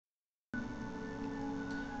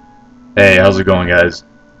Hey, how's it going, guys?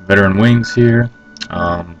 Veteran Wings here.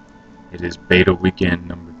 Um, it is beta weekend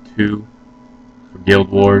number 2 for Guild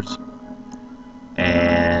Wars,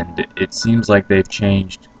 and it seems like they've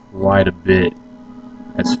changed quite a bit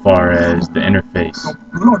as far as the interface.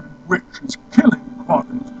 The Blood Witch is killing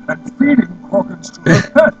Quaggins and feeding Quaggins to her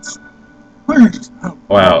pets. Please help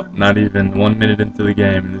Wow, Quaggins. not even 1 minute into the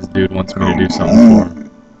game, and this dude wants me to do something for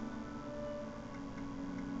him.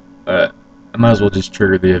 I might as well just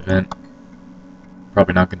trigger the event.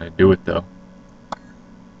 Probably not going to do it, though.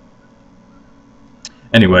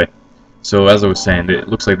 Anyway, so as I was saying, it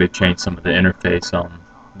looks like they changed some of the interface on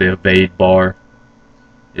the evade bar.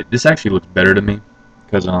 This actually looks better to me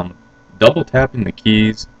because double tapping the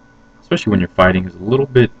keys, especially when you're fighting, is a little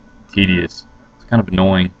bit tedious. It's kind of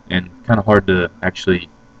annoying and kind of hard to actually,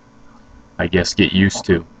 I guess, get used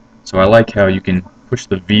to. So I like how you can push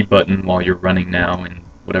the V button while you're running now in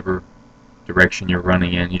whatever direction you're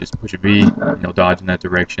running in. You just push V and you'll dodge in that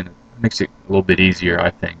direction. It makes it a little bit easier, I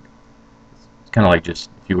think. It's kind of like just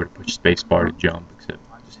if you were to push spacebar to jump, except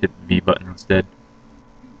just hit the V button instead.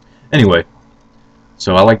 Anyway,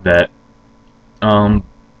 so I like that. Um,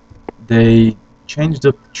 They changed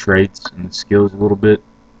up the traits and the skills a little bit.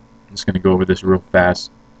 I'm just going to go over this real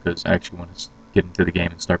fast because I actually want to get into the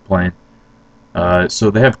game and start playing.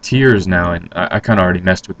 So they have tiers now, and I kind of already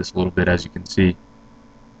messed with this a little bit, as you can see.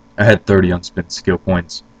 I had 30 unspent skill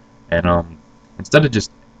points, and instead of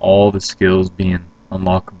just all the skills being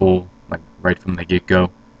unlockable like right from the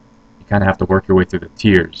get-go, you kind of have to work your way through the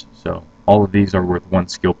tiers. So all of these are worth 1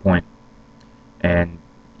 skill point, and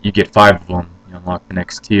you get 5 of them. You unlock the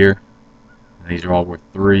next tier. And these are all worth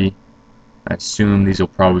 3. I assume these will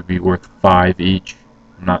probably be worth 5 each.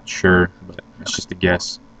 I'm not sure, but it's just a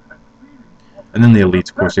guess. And then the elites,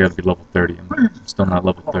 of course, they have to be level 30. I'm still not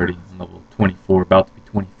level 30. I'm level 24, about to be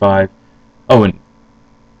 25. Oh, and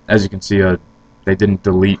as you can see, they didn't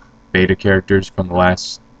delete beta characters from the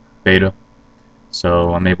last beta.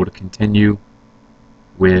 So I'm able to continue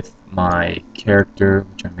with my character,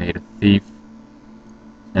 which I made a thief.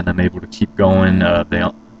 And I'm able to keep going.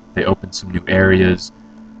 They opened some new areas.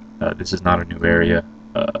 This is not a new area.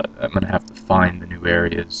 I'm going to have to find the new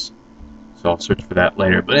areas, so I'll search for that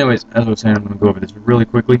later. But anyways, as I was saying, I'm going to go over this really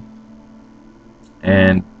quickly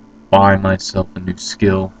and buy myself a new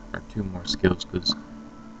skill, or 2 more skills, because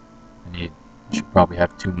I should probably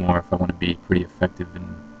have 2 more if I want to be pretty effective in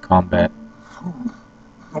combat.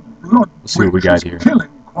 Let's see what we got here.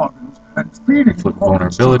 Inflict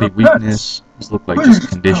vulnerability, weakness. These look like just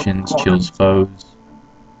conditions, chills foes.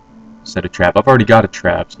 Set a trap. I've already got a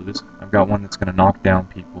trap, so I've got one that's going to knock down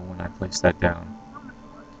people when I place that down.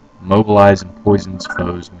 Mobilize and poisons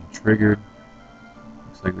foes when triggered.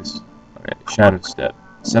 Looks like this. Alright, Shadow Step.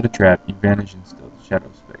 Set a trap. You vanish and still Shadow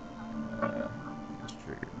Step. It's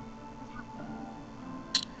triggered.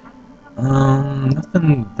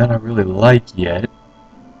 Nothing that I really like yet.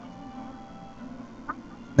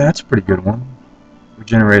 That's a pretty good one.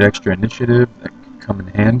 Regenerate extra initiative. That could come in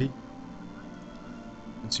handy.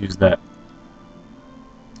 Let's use that.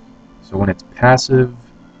 So when it's passive,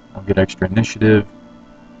 I'll get extra initiative.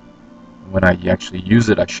 When I actually use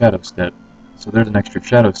it, I Shadow Step. So there's an extra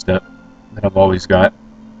Shadow Step that I've always got.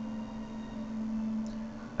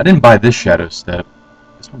 I didn't buy this Shadow Step.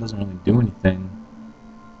 This one doesn't really do anything.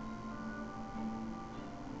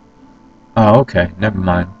 Oh, okay, never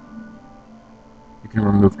mind. You can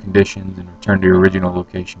remove conditions and return to your original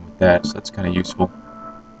location with that, so that's kind of useful.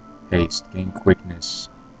 Haste, gain quickness.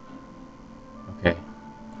 Okay,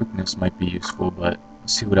 quickness might be useful, but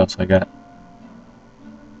let's see what else I got.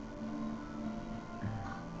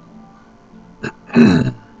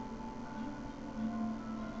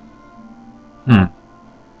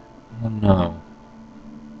 Oh no.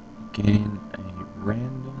 Gain a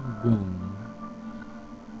random boon.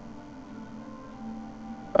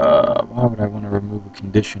 Why would I want to remove a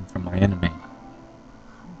condition from my enemy?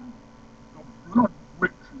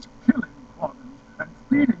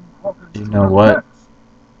 You know what?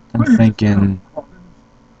 I'm thinking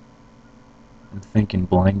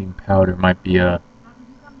blinding powder might be a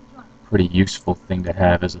pretty useful thing to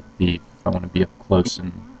have as a thief if I want to be up close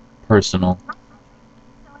and personal.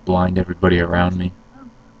 Blind everybody around me.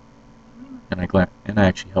 And I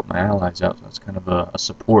actually help my allies out, so that's kind of a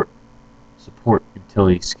support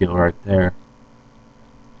utility skill right there.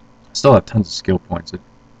 I still have tons of skill points. I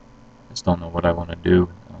just don't know what I want to do.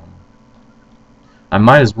 I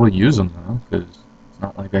might as well use them though, because it's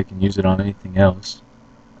not like I can use it on anything else.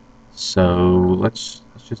 So let's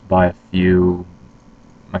just buy a few.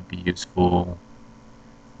 Might be useful.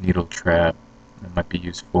 Needle trap. That might be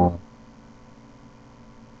useful.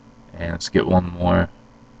 And let's get one more.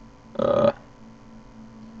 I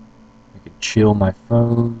can chill my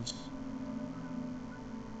foes.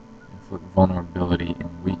 Inflict vulnerability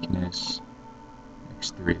and weakness.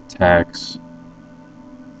 Makes 3 attacks.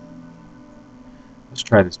 Let's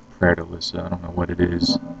try this Praetorless. I don't know what it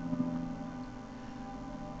is,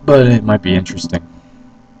 but it might be interesting.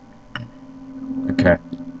 Okay,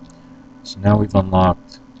 so now we've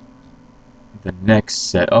unlocked the next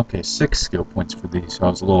set. Okay, 6 skill points for these, so I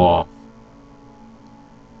was a little off.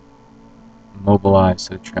 Mobilize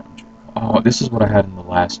to the trap. Oh, this is what I had in the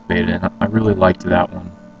last beta, and I really liked that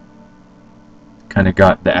one. Kind of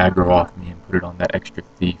got the aggro off me and put it on that extra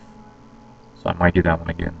thief. So I might do that one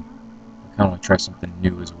again. I kind of want to try something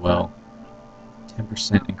new as well.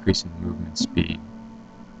 10% increase in movement speed.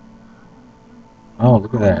 Oh,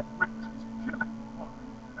 look at that.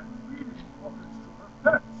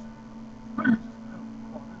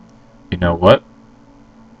 You know what?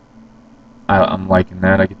 I'm liking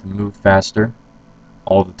that. I get to move faster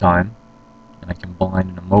all the time, and I can blind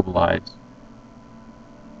and immobilize.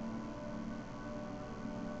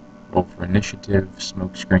 Roll for initiative,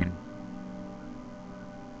 smoke screen.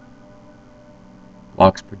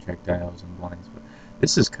 Blocks projectiles and blinds.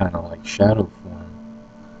 This is kind of like Shadow Form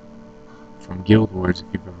from Guild Wars if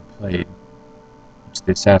you've ever played. Which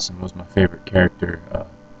the assassin was my favorite character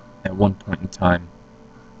at one point in time.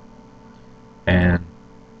 And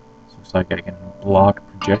so it's like I can block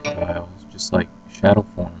projectiles just like Shadow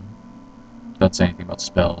Form. Doesn't say anything about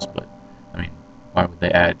spells, but I mean, why would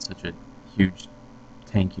they add such a huge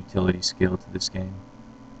tank utility skill to this game?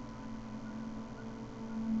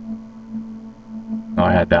 No,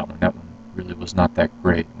 I had that one. That one really was not that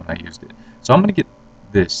great when I used it. So I'm going to get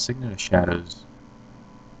this, Signet of Shadows,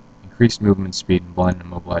 increased movement speed and blind and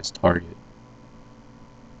immobilize target.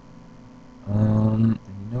 You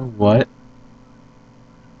know what?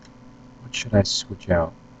 What should I switch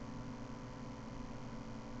out?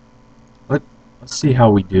 Let's see how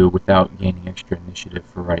we do without gaining extra initiative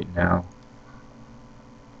for right now.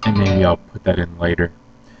 And maybe I'll put that in later.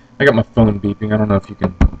 I got my phone beeping. I don't know if you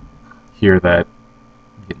can hear that.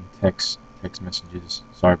 I'm getting text messages.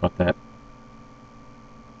 Sorry about that.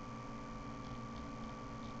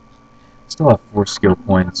 Still have 4 skill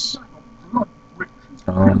points.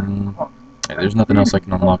 There's nothing else I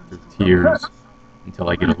can unlock through tiers until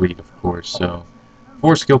I get elite, of course. So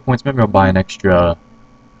 4 skill points. Maybe I'll buy an extra.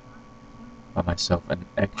 Buy myself an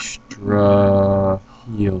extra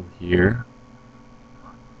heal here.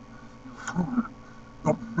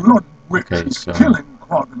 Okay, so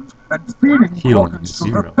healing is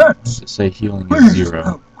 0. Does it say healing is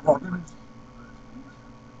 0?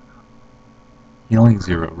 Healing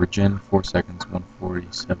 0. Regen 4 seconds,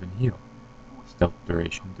 147 heal. Stealth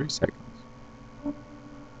duration 3 seconds. Going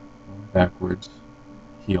backwards.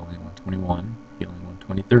 Healing 121. Healing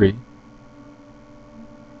 123.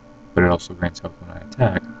 But it also grants health when I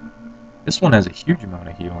attack. This one has a huge amount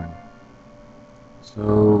of healing.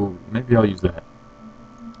 So maybe I'll use that.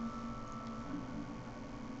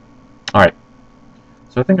 Alright.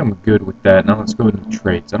 So I think I'm good with that. Now let's go into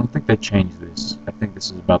traits. I don't think they changed this. I think this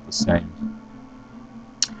is about the same.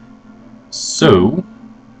 So,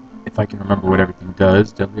 if I can remember what everything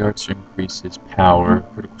does, Deadly Arts increases power,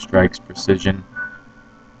 critical strikes, precision,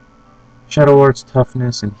 Shadow Arts,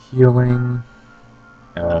 toughness and healing,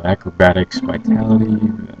 acrobatics, vitality,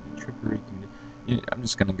 trickery. I'm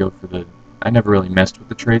just gonna go for the. I never really messed with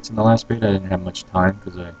the traits in the last beta. I didn't have much time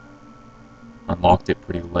because I unlocked it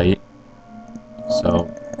pretty late. So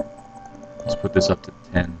let's put this up to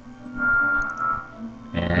 10,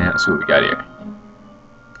 and let's see what we got here.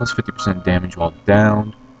 Plus 50% damage while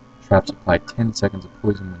downed. Traps apply 10 seconds of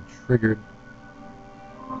poison when triggered.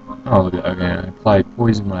 Oh, look at that. Okay, I apply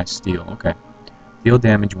poison when I steal. Okay. Deal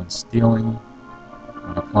damage when stealing.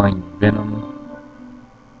 When applying venom.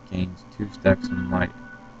 Gains 2 stacks of might.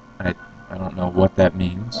 I don't know what that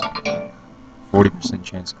means. 40%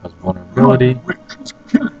 chance to cause vulnerability.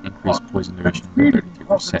 Increase poison duration by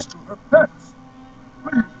 32%.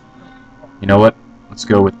 You know what? Let's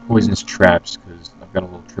go with poisonous traps because I've got a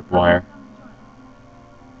little tripwire.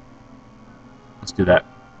 Let's do that.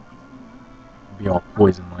 Be all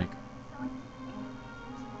poison-like.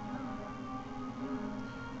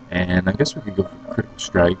 And I guess we could go for critical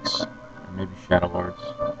strikes, or maybe Shadow Arts.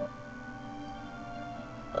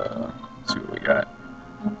 Let's see what we got.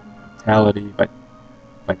 Vitality.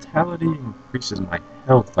 Vitality increases my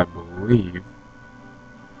health, I believe.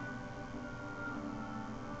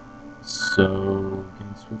 So,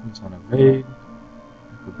 gain swiftness on evade.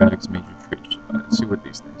 Acrobatics major trait. Let's see what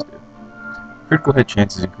these things do. Critical hit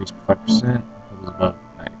chances increase by 5%. Levels above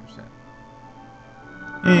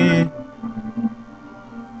 90%.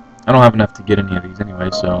 I don't have enough to get any of these anyway,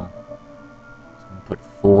 so I'm gonna put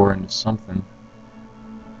 4 into something.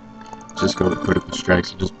 Let's just go with critical strikes.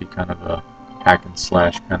 It'll just be kind of a hack and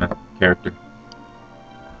slash kind of character.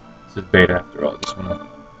 This is beta after all. I just wanna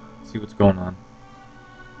see what's going on.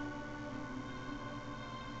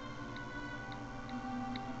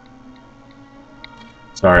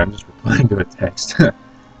 Sorry, I'm just replying to a text.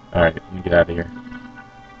 Alright, let me get out of here.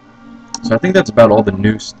 So I think that's about all the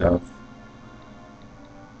new stuff.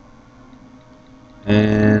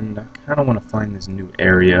 And I kind of want to find this new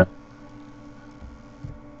area.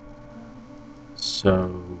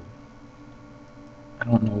 So I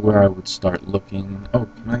don't know where I would start looking. Oh,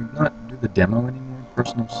 can I not do the demo anymore?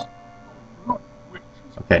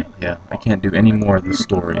 Okay, yeah, I can't do any more of the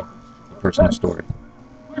story, the personal story.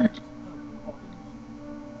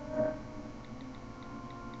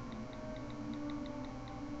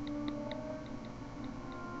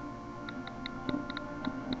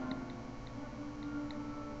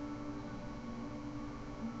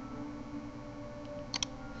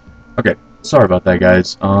 Okay, sorry about that,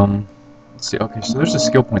 guys. Let's see. Okay, so there's a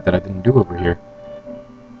skill point that I didn't do over here,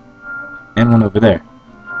 and one over there.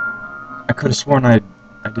 I could have sworn I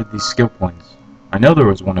did these skill points. I know there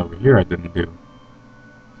was one over here I didn't do,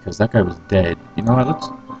 because that guy was dead. You know what?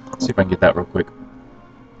 Let's see if I can get that real quick.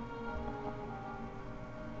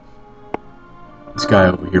 This guy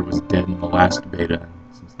over here was dead in the last beta, and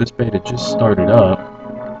since this beta just started up,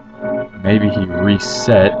 maybe he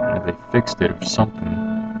reset or they fixed it or something.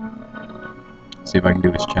 Let's see if I can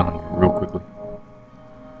do this challenge real quickly.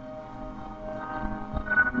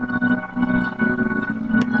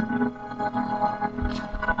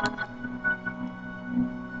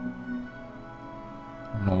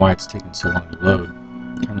 I don't know why it's taking so long to load.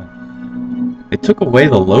 They took away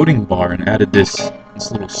the loading bar and added this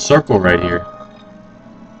little circle right here.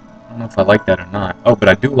 I don't know if I like that or not. Oh, but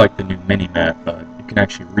I do like the new mini-map. You can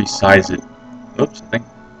actually resize it. Oops, I think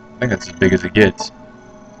that's as big as it gets.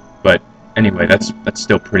 But anyway, that's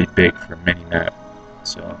still pretty big for a mini-map.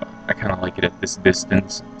 So I kind of like it at this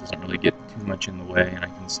distance. It doesn't really get too much in the way, and I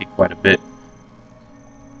can see quite a bit.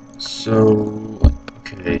 So,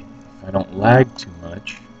 okay, if I don't lag too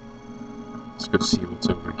much, let's go see what's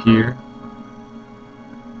over here.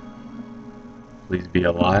 Please be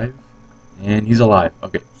alive. And he's alive.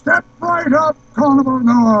 Okay. Step right up, carnival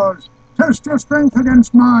goers. Test your strength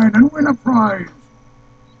against mine and win a prize.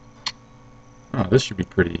 Oh, this should be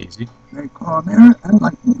pretty easy. They call me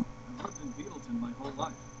enlightened. I've lived in Beetleton my whole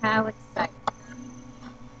life. How exciting.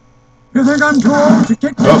 You think I'm too old to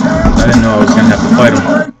kick the Oh, tail? I didn't know I was going to have to fight him.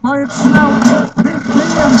 Break by its snout. Beat me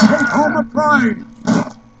and take home a prize.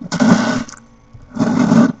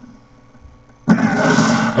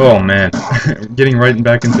 Oh man, getting right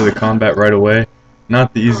back into the combat right away,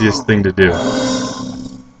 not the easiest thing to do. I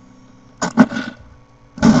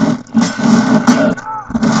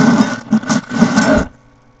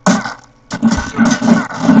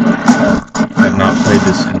have not played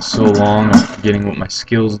this in so long, I'm forgetting what my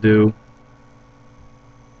skills do.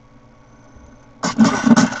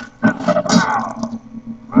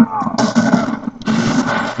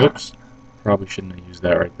 Oops, probably shouldn't have used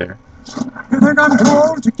that right there. You think I'm too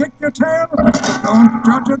old to kick your tail? Don't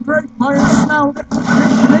judge a grape by its snout. Beat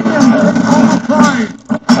me and take home a prize.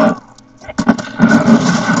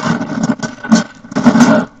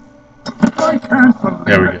 I can't believe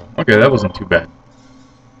There we go. Okay, that wasn't too bad.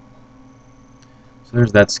 So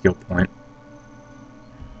there's that skill point.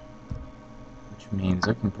 Which means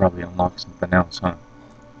I can probably unlock something else, huh?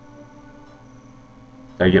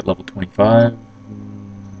 Did I get level 25?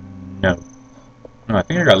 No. No, I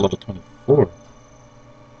think I got level 24.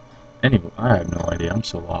 Anyway, I have no idea. I'm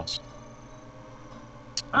so lost.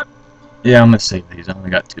 Yeah, I'm gonna save these. I only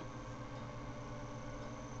got 2.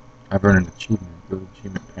 I've earned an achievement. Go to the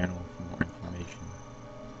achievement panel for more information.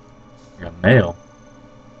 I got mail.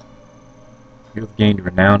 You have gained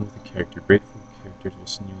renown with the character. Grateful characters will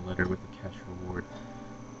send you a letter with a cash reward.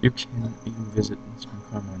 You can even visit and spend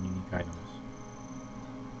karma on unique items.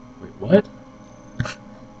 Wait, what?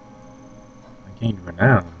 I gained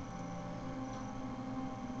renown.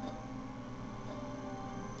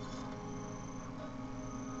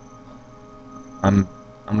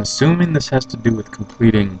 I'm assuming this has to do with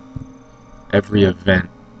completing every event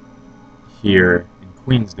here in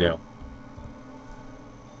Queensdale.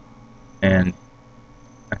 And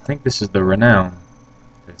I think this is the renown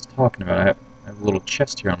that it's talking about. I have a little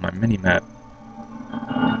chest here on my mini-map.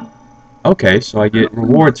 Okay, so I get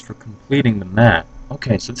rewards for completing the map.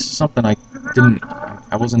 Okay, so this is something I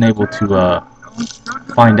wasn't able to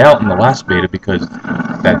find out in the last beta because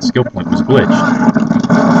that skill point was glitched.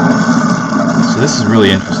 So this is really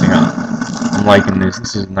interesting. I'm liking this.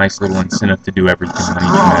 This is a nice little incentive to do everything on each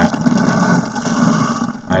map.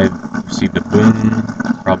 I've received a boon,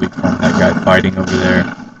 probably from that guy fighting over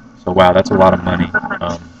there. So wow, that's a lot of money.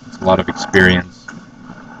 It's a lot of experience,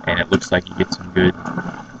 and it looks like you get some good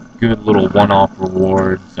little one-off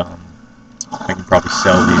rewards. I can probably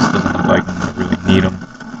sell these. Doesn't look like I'm gonna really need them,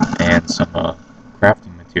 and some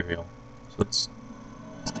crafting material. So let's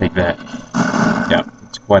take that. Yeah,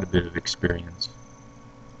 it's quite a bit of experience.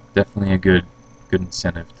 Definitely a good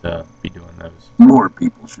incentive to be doing those. More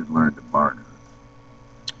people should learn to barter.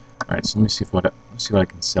 All right, so let me see what I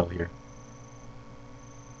can sell here.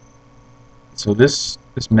 So this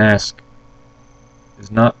mask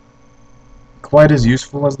is not quite as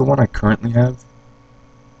useful as the one I currently have.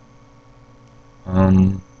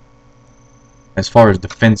 As far as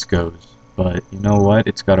defense goes, but you know what?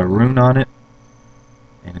 It's got a rune on it,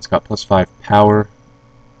 and it's got +5 power,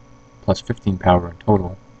 +15 power in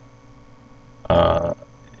total.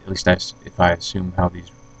 At least if I assume how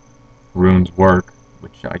these runes work,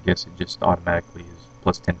 which I guess it just automatically is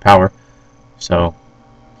 +10 power. So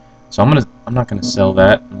I'm not gonna sell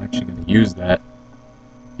that. I'm actually gonna use that,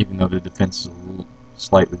 even though the defense is a little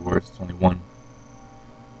slightly worse. It's only 1.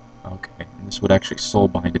 Okay, and this would actually soul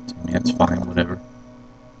bind it to me. That's fine, whatever.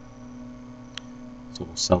 So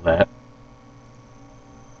we'll sell that.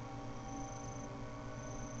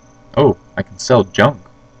 Oh, I can sell junk.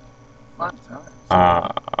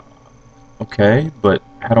 Okay, but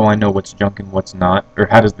how do I know what's junk and what's not? Or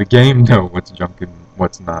how does the game know what's junk and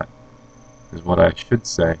what's not? Is what I should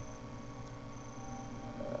say.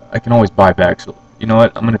 I can always buy back, so you know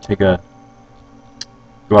what? I'm gonna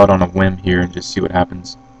go out on a whim here and just see what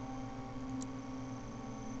happens.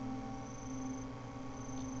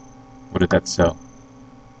 What did that sell?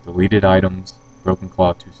 Deleted items, broken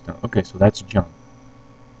claw, 2 stone. Okay, so that's junk.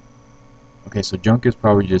 Okay, so junk is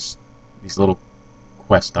probably just these little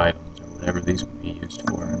quest items or whatever these would be used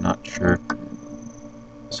for. I'm not sure.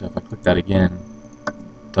 So if I click that again,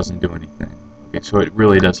 it doesn't do anything. Okay, so it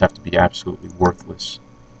really does have to be absolutely worthless.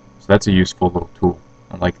 So that's a useful little tool.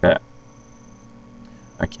 I like that.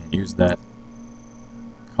 I can't use that.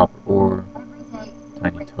 Copper ore,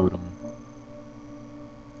 tiny totem.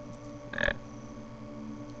 Nah.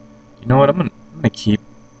 You know what? I'm gonna keep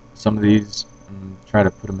some of these and try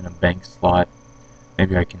to put them in a bank slot.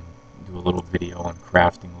 Maybe I can do a little video on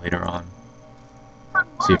crafting later on.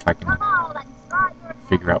 See if I can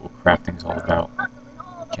figure out what crafting's all about.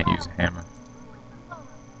 Can't use a hammer.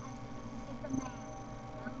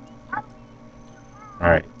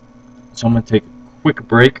 Alright, so I'm gonna take a quick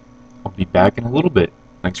break. I'll be back in a little bit.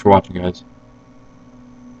 Thanks for watching, guys.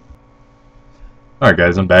 Alright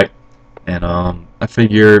guys, I'm back. And I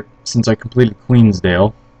figure since I completed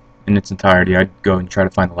Queensdale in its entirety, I'd go and try to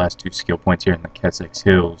find the last 2 skill points here in the Kessex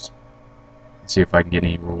Hills. And see if I can get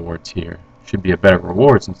any rewards here. Should be a better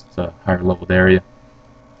reward since it's a higher leveled area.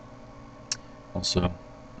 Also, I'm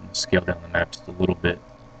going to scale down the map just a little bit.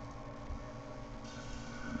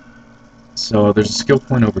 So there's a skill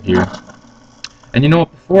point over here. And you know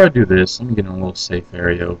what, before I do this, let me get in a little safe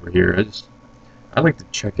area over here. I like to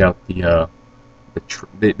check out they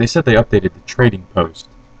said they updated the trading post.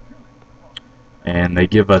 And they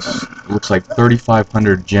give us, looks like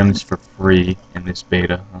 3,500 gems for free in this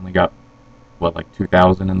beta. I only got, what, like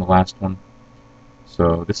 2,000 in the last one.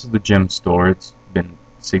 So this is the gem store. It's been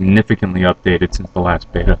significantly updated since the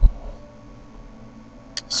last beta.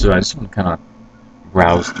 So I just want to kind of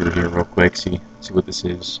browse through here real quick, see what this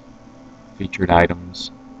is. Featured items.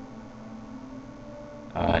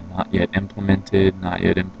 Not yet implemented, not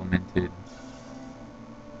yet implemented.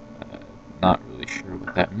 Not really sure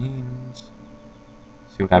what that means.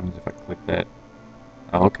 See what happens if I click that.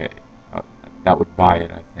 Oh, okay. That would buy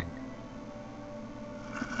it, I think.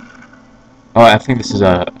 Oh, I think this is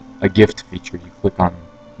a gift feature. You click on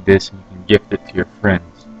this and you can gift it to your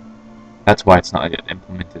friends. That's why it's not yet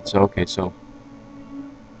implemented. So, okay, so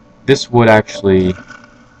this would actually...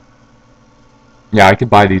 Yeah, I could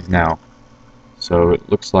buy these now. So it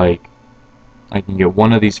looks like I can get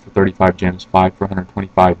 1 of these for 35 gems, 5 for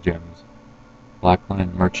 125 gems.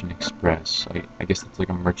 Blackline Merchant Express. I guess that's like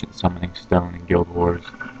a merchant summoning stone in Guild Wars.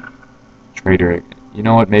 Trader. You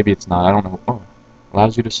know what? Maybe it's not. I don't know. Oh.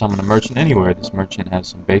 Allows you to summon a merchant anywhere. This merchant has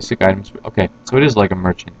some basic items. Okay, so it is like a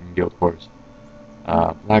merchant in Guild Wars.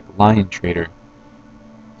 Black Lion Trader.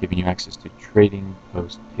 Giving you access to trading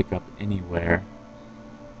post pickup anywhere.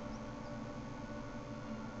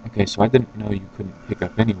 Okay, so I didn't know you couldn't pick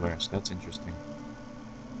up anywhere, so that's interesting.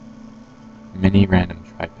 Mini random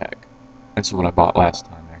tri-pack. That's what I bought last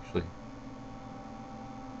time, actually.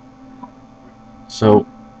 So,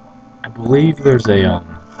 I believe there's an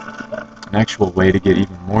actual way to get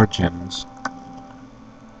even more gems.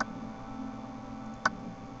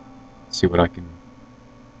 Let's see what I can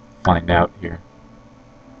find out here.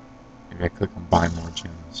 Maybe I click on buy more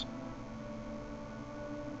gems.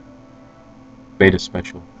 Beta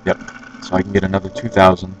special. Yep. So I can get another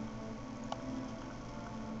 2,000.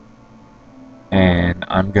 And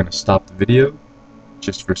I'm gonna stop the video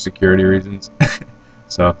just for security reasons.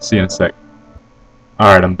 So see you in a sec.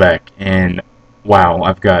 Alright, I'm back, and wow,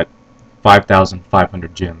 I've got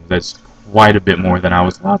 5,500 gems. That's quite a bit more than I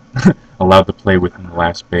was allowed to play with in the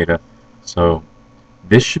last beta. So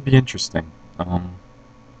this should be interesting.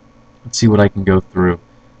 Let's see what I can go through.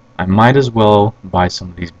 I might as well buy some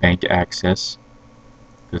of these bank access,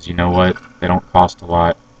 because you know what? They don't cost a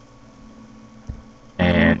lot,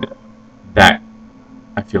 and that,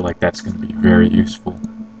 I feel like that's going to be very useful.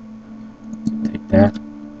 So take that.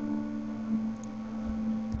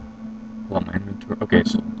 Pull out my inventory. Okay,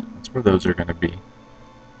 so that's where those are going to be.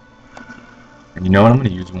 And you know what? I'm going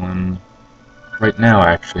to use one right now,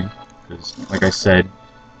 actually, because, like I said,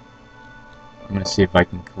 I'm going to see if I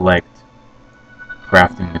can collect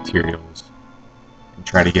crafting materials and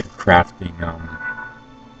try to get a crafting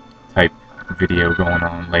type video going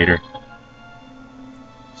on later.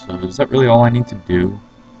 So is that really all I need to do?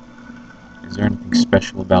 Is there anything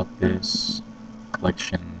special about this?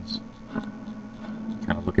 Collections.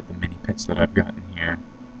 Kind of look at the mini pets that I've gotten here.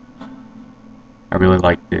 I really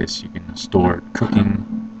like this. You can store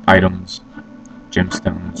cooking items,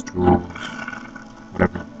 gemstones, jewels,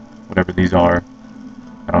 whatever these are.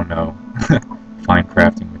 I don't know. Fine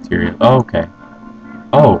crafting material. Oh, okay.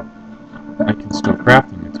 Oh, I can store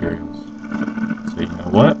crafting materials. So you know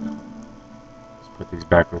what? Let's put these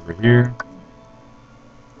back over here.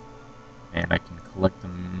 And I can collect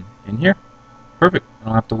them in here. Perfect. I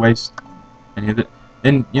don't have to waste any of it.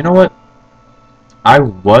 And you know what? I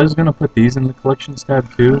was going to put these in the collections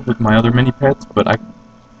tab too with my other mini pets, but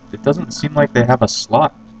it doesn't seem like they have a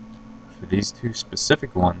slot for these two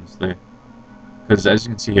specific ones. Because as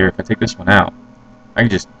you can see here, if I take this one out, I can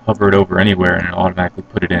just hover it over anywhere and it'll automatically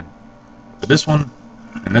put it in. But this one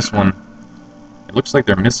and this one, it looks like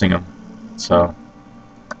they're missing them. So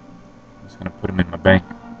I'm just going to put them in my bank.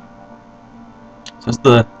 So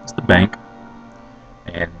that's the bank.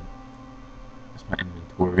 And that's my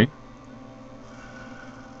inventory.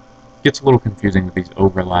 Gets a little confusing with these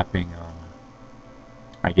overlapping,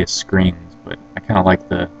 I guess, screens, but I kind of like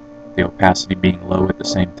the opacity being low at the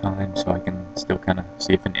same time, so I can still kind of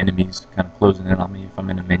see if an enemy's kind of closing in on me if I'm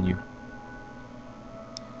in a menu.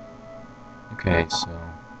 Okay, so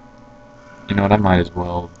you know what? I might as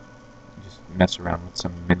well just mess around with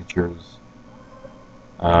some miniatures.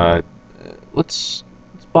 Let's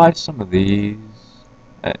buy some of these.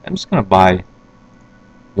 I'm just gonna buy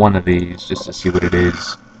one of these just to see what it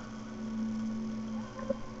is.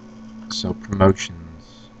 So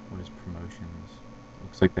promotions. What is promotions?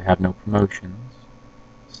 Looks like they have no promotions.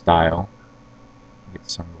 Style. Get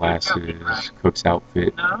sunglasses, cook's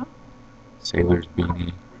outfit, sailor's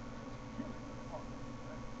beanie.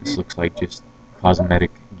 This looks like just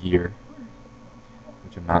cosmetic gear,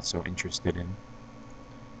 which I'm not so interested in.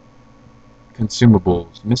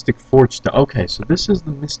 Consumables. Mystic Forge. Okay, so this is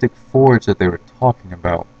the Mystic Forge that they were talking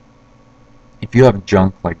about. If you have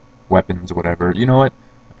junk like weapons or whatever, you know what?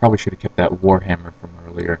 I probably should have kept that Warhammer from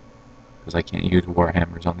earlier, because I can't use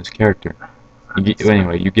Warhammers on this character.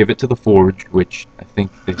 Anyway, you give it to the Forge, which I think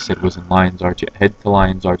they said was in Lion's Arch. Head to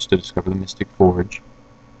Lion's Arch to discover the Mystic Forge.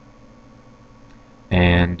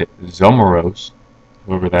 And Zomoros,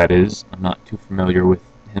 whoever that is, I'm not too familiar with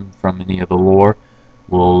him from any of the lore,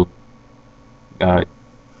 will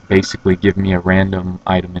basically give me a random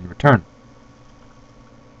item in return.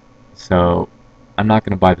 So I'm not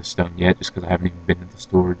going to buy the stone yet, just because I haven't even been to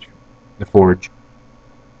the forge.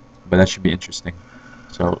 But that should be interesting.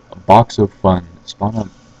 So a box of fun. Spawn a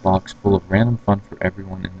box full of random fun for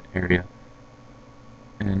everyone in the area.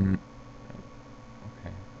 And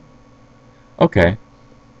okay,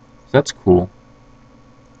 so that's cool.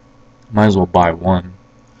 Might as well buy one,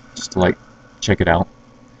 just to like check it out.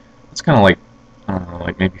 It's kind of like, I don't know,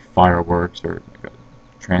 like maybe fireworks or like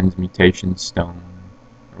a transmutation stone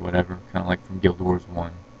or whatever, kind of like from Guild Wars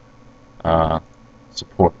 1.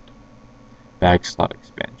 Support. Bag slot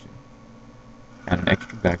expansion. Add an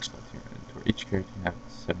extra bag slot to your inventory. Each character can have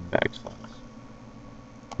 7 bag slots.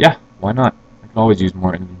 Yeah, why not? I could always use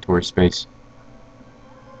more inventory space.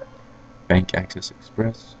 Bank Access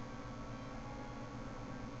Express.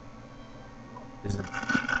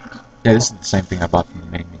 Yeah, this is the same thing I bought from the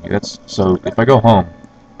main menu. So if I go home,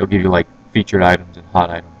 it'll give you like featured items and hot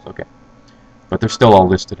items. Okay. but they're still all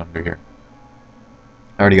listed under here.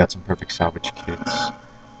 I already got some perfect salvage kits.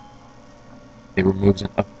 It removes an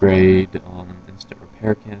upgrade on instant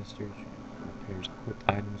repair canisters. Repairs equipped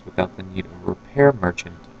items without the need of a repair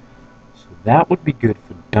merchant. So that would be good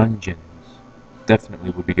for dungeons.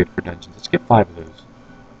 Definitely would be good for dungeons. Let's get 5 of those.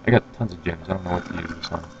 I got tons of gems. I don't know what to use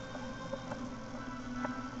this on.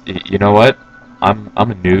 You know what? I'm a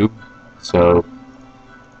noob, so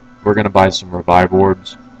we're gonna buy some revive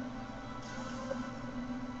orbs.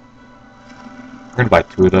 We're gonna buy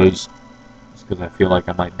 2 of those, just because I feel like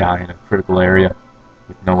I might die in a critical area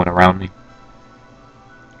with no one around me.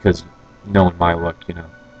 Because knowing my luck, you know.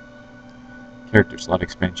 Character slot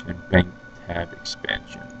expansion and bank tab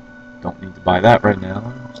expansion. Don't need to buy that right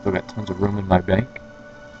now. Still got tons of room in my bank.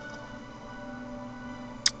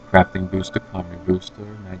 Crafting booster, comedy booster,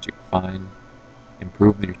 magic find.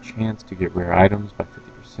 Improve your chance to get rare items by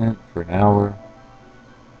 50% for an hour.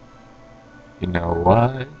 You know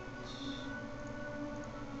what?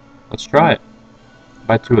 Let's try it.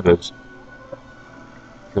 Buy 2 of those.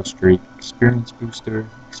 Kill streak, experience booster,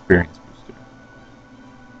 experience booster.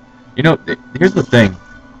 You know, here's the thing.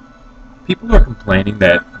 People are complaining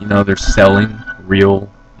that, you know, they're selling real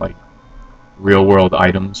world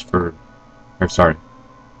items for, or sorry,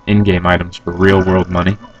 in-game items for real world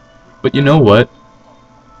money. But you know what?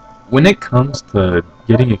 When it comes to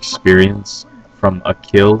getting experience from a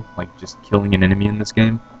kill, like just killing an enemy in this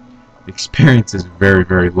game, the experience is very,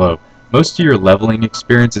 very low. Most of your leveling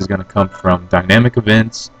experience is going to come from dynamic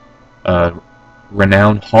events,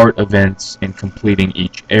 renowned heart events, and completing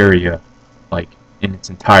each area, like, in its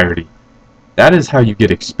entirety. That is how you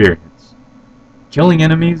get experience. Killing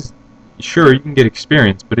enemies, sure, you can get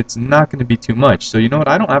experience, but it's not going to be too much. So you know what?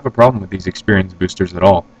 I don't have a problem with these experience boosters at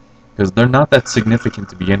all, because they're not that significant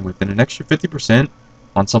to begin with. And an extra 50%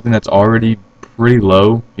 on something that's already pretty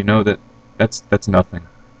low, you know, that's nothing.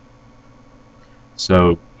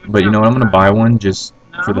 So, but you know what? I'm going to buy one just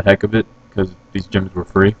for the heck of it, because these gems were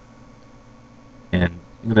free. And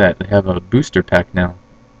look at that, they have a booster pack now.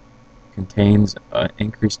 Contains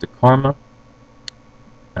increase to karma,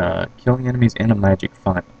 killing enemies, and a magic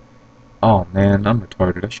find. Oh man, I'm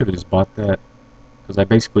retarded. I should have just bought that, because I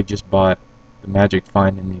basically just bought the magic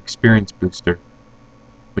find and the experience booster,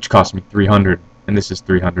 which cost me 300, and this is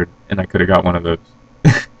 300, and I could have got one of those.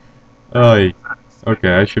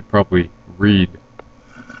 Okay, I should probably read.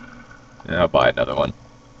 Yeah, I'll buy another one.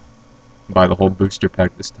 Buy the whole booster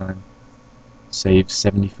pack this time. Save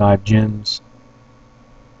 75 gems.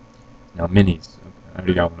 Now minis. Okay, I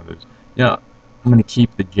already got one of those. Yeah, I'm gonna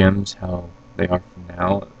keep the gems how they are for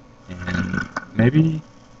now, and maybe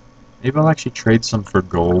I'll actually trade some for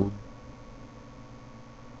gold.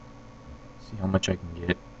 See how much I can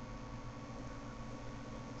get.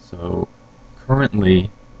 So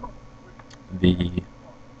currently the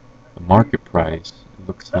market price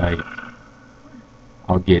looks like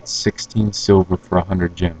I'll get 16 silver for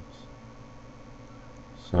 100 gems.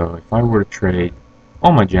 So if I were to trade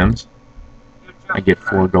all my gems, I get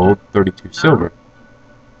 4 gold, 32 silver.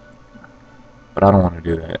 But I don't want to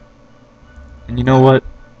do that. And you know what?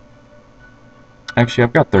 Actually,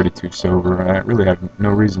 I've got 32 silver. I really have no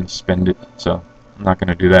reason to spend it, so I'm not going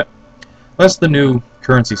to do that. That's the new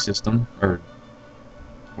currency system, or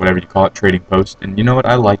whatever you call it, trading post. And you know what?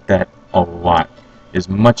 I like that a lot. It's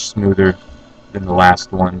much smoother than the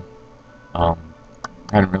last one. I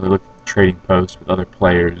hadn't really looked at the trading post with other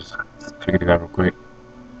players, so we can do that real quick.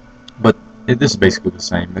 But this is basically the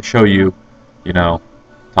same. They show you, you know,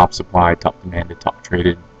 top supply, top demanded, top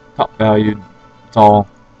traded, top valued. It's all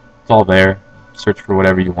there. Search for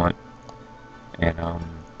whatever you want, and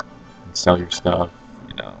sell your stuff.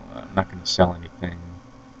 You know, I'm not going to sell anything,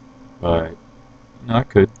 but you know, I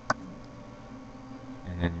could.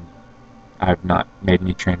 And then I've not made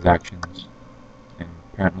any transactions, and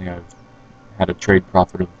apparently I've had a trade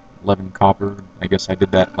profit of 11 copper. I guess I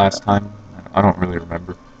did that last time. I don't really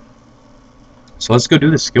remember. So let's go do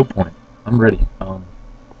this skill point. I'm ready.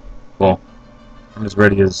 Well, I'm as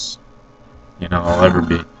ready as, you know, I'll ever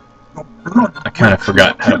be. I kind of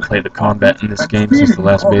forgot how to play the combat in this game since the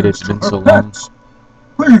last beta. It's been so long.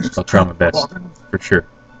 I'll try my best, for sure.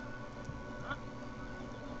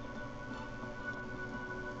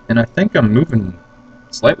 And I think I'm moving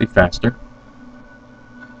slightly faster.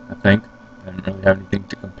 I think. I didn't really have anything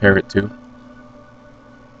to compare it to.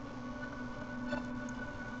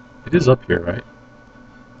 It is up here, right?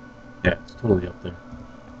 Yeah, it's totally up there.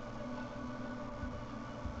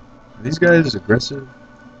 Are these guys aggressive?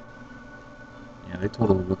 Yeah, they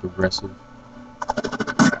totally look aggressive.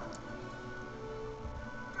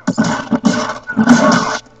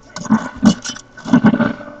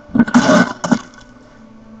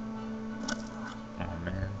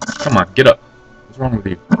 Come on, get up. What's wrong with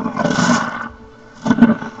you?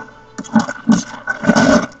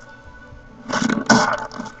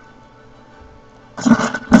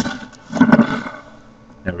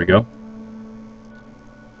 There we go.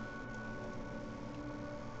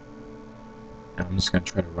 And I'm just gonna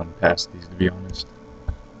try to run past these, to be honest.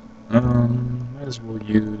 Might as well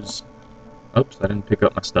use... Oops, I didn't pick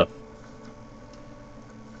up my stuff.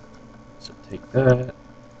 So take that.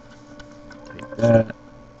 Take that.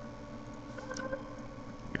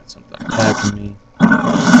 Got something attacking me.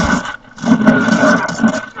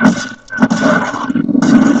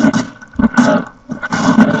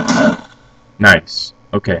 Nice.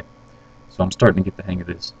 Okay. So I'm starting to get the hang of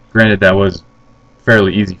this. Granted, that was a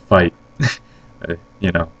fairly easy fight.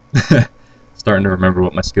 You know. Starting to remember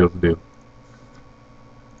what my skills do.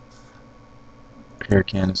 Air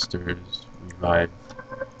canisters, revive.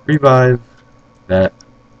 Revive. That.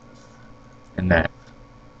 And that.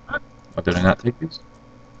 Oh, did I not take these?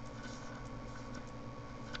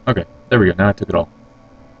 Okay, there we go. Now I took it all.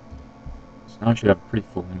 So now I should have a pretty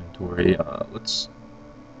full inventory. Let's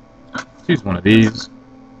use one of these.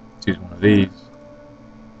 Let's use one of these.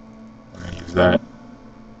 I'm gonna use that.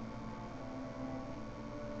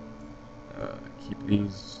 Keep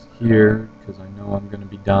these here because I know I'm gonna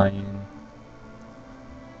be dying.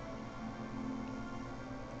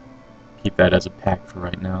 Keep that as a pack for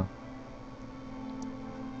right now.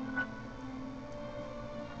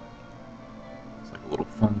 It's like a little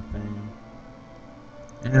fun thing.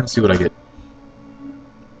 And let's see what I get.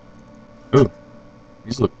 Ooh,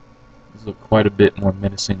 these look quite a bit more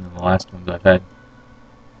menacing than the last ones I've had.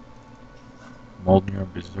 Moldnir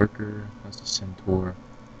Berserker, that's a Centaur.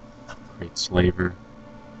 Great Slaver.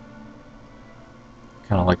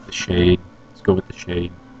 Kind of like the Shade. Let's go with the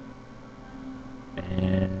Shade.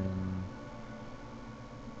 And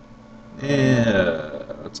yeah,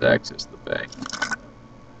 let's access the bank.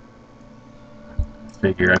 I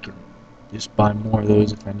figure I can just buy more of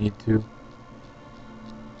those if I need to.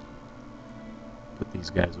 Put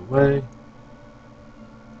these guys away.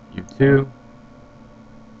 You too.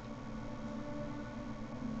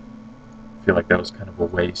 I feel like that was kind of a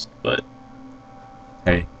waste, but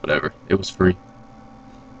hey, whatever. It was free.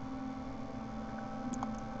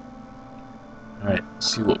 Alright,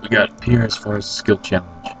 let's see what we got up here as far as the skill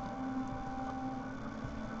challenge.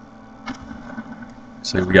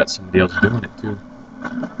 Looks like we got somebody else doing it too.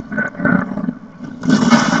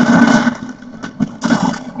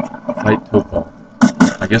 Fight Topo.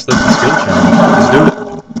 I guess that's the skill challenge. Let's do it.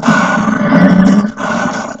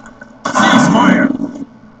 Ceasefire!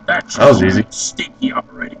 That was easy. Stinky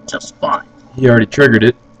operating just fine. He already triggered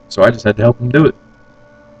it, so I just had to help him do it.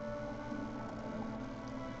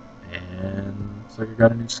 And looks like I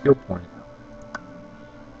got a new skill point.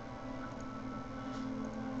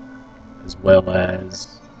 As well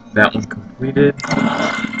as that one completed.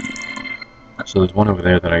 So there's one over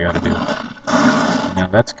there that I gotta do. Now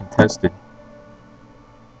that's contested.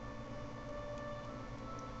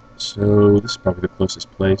 So this is probably the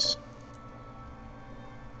closest place.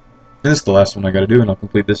 And this is the last one I gotta do, and I'll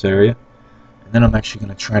complete this area. And then I'm actually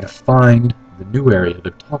gonna try to find the new area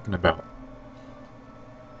they're talking about.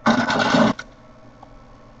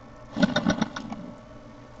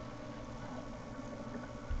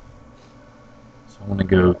 So I want to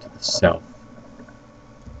go to the south.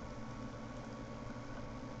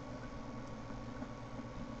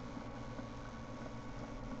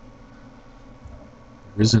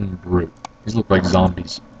 Risen Brute. These look like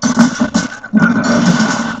zombies.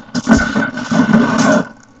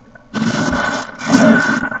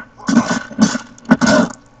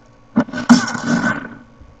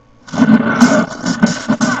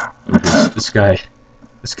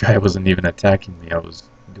 This guy wasn't even attacking me. I was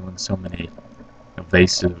doing so many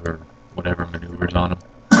evasive or whatever maneuvers on him.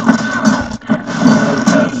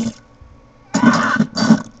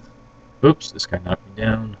 Oops, this guy knocked me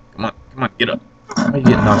down. Come on, get up. Why are you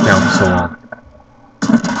getting knocked down for so long?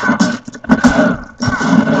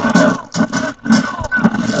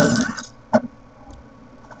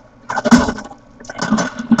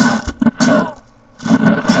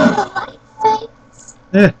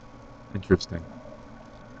 Interesting.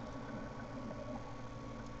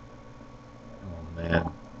 Oh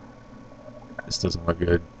man. This doesn't look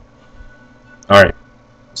good. Alright,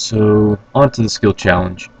 so on to the skill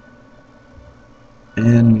challenge.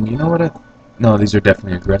 And you know what? No, these are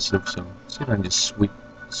definitely aggressive, so let's see if I can just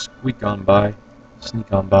squeak on by,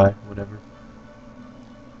 sneak on by, whatever.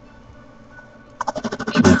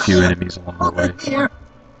 Kill a few enemies along the way.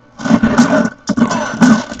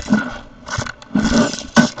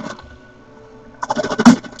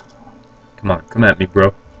 Come on, come at me,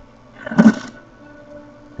 bro.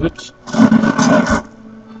 Oops.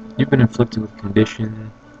 You've been inflicted with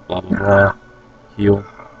condition, blah blah blah. Heal.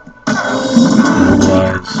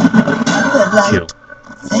 Immobilize. Kill.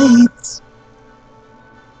 Thanks.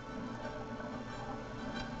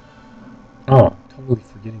 Oh, totally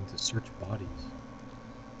forgetting to search bodies.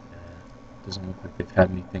 Doesn't look like they've had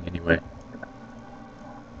anything anyway.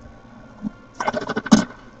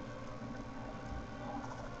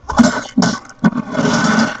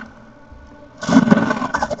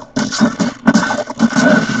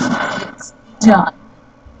 Done.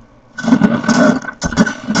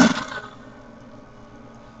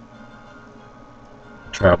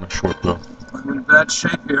 Try out my short bow. I'm in bad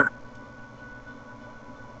shape here.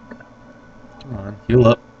 Come on, heal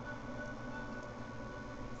up.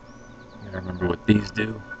 Gotta remember what these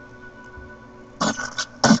do.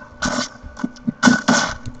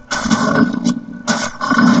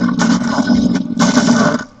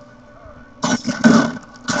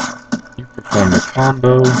 You perform the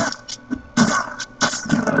combo.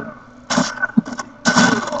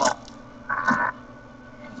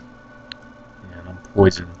 And I'm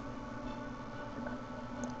poisoned.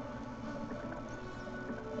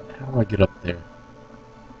 How do I get up there?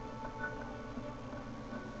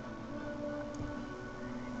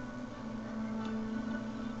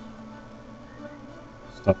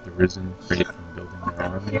 Stop the Risen Fate from building their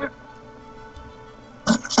army.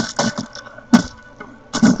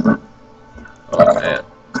 Oh man,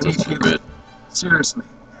 this doesn't look good. Seriously.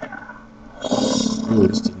 Ooh,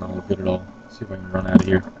 this does not look good at all. Let's see if I can run out of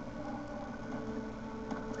here.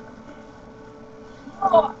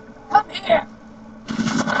 Oh, come here.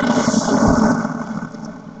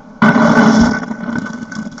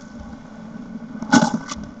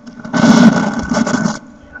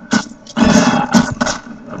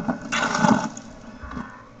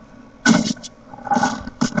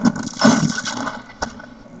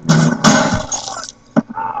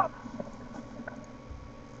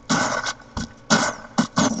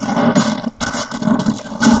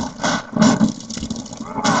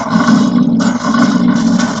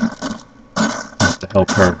 To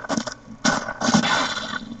help her.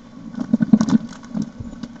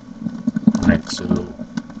 Alright, so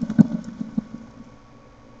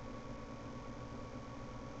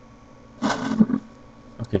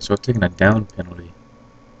okay, so I've taken a down penalty.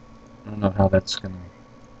 I don't know how that's gonna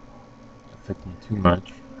affect me too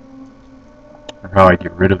much, or how I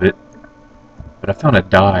get rid of it. But I found a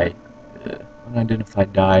dye,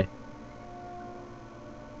 unidentified dye.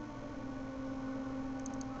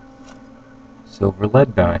 Silver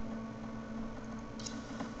lead dye.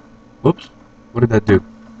 Whoops! What did that do?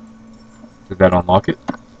 Did that unlock it?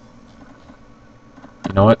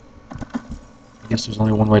 You know what? I guess there's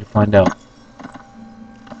only one way to find out.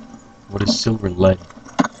 What is silver lead?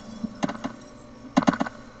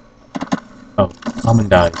 Oh, common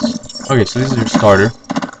dyes. Okay, so this is your starter.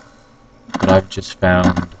 But I've just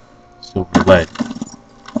found silver lead.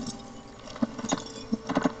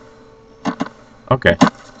 Okay.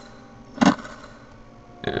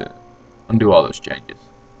 Undo all those changes.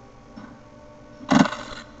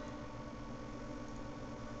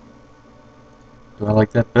 Do I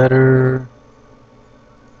like that better?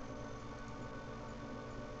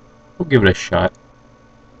 We'll give it a shot.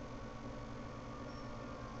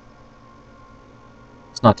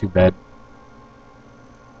 It's not too bad.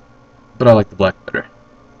 But I like the black better.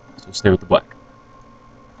 So stay with the black.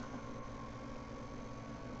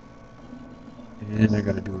 And I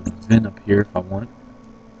gotta do a vent up here if I want.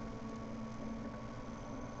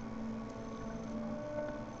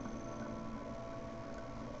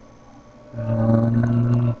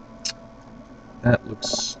 That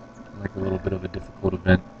looks like a little bit of a difficult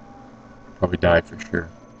event. Probably die for sure.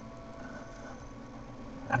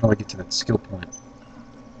 How do I get to that skill point?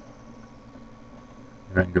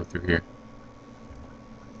 Maybe I can go through here.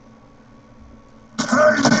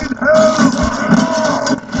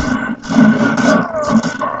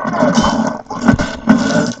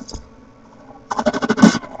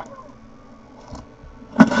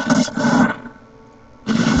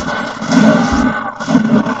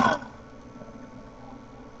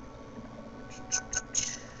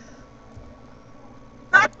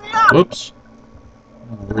 Whoops.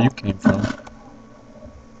 I don't know where you came from. But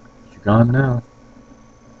you're gone now.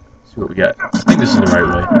 Let's see what we got. I think this is the right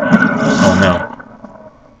way. Oh no.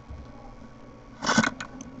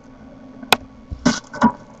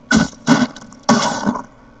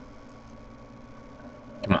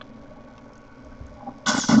 Come on.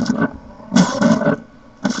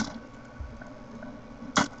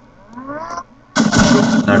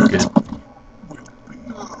 Not good.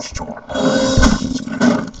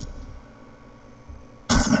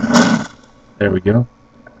 There we go.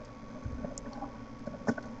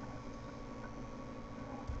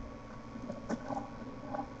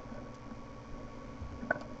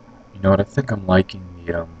 You know what? I think I'm liking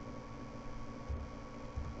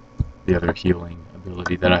the other healing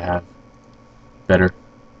ability that I have better.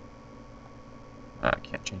 I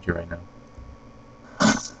can't change it right now.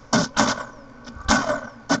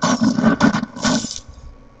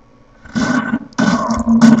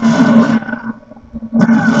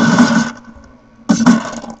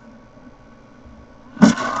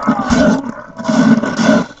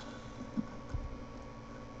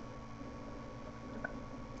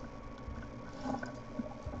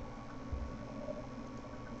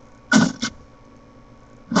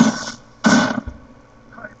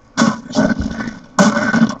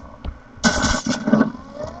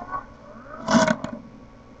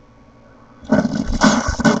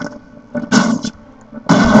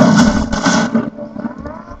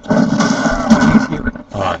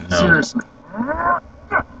 Oh no. Seriously.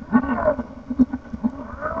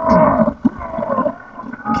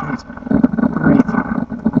 Keith, breathe.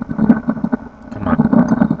 Come on.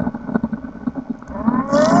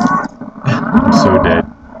 I'm so dead.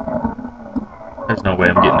 There's no way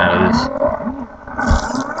I'm getting out of this.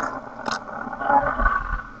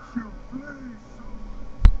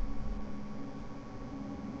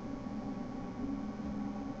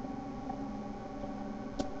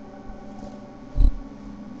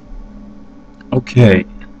 Okay,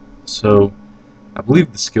 so I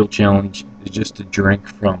believe the skill challenge is just to drink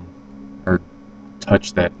from, or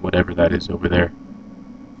touch that, whatever that is over there.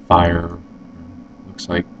 Fire, looks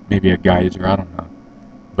like maybe a geyser, I don't know.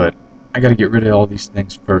 But I gotta get rid of all these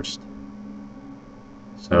things first.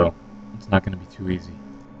 So, it's not gonna be too easy.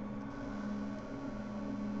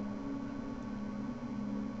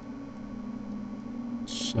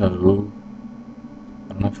 So,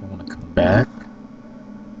 I don't know if I want to come back,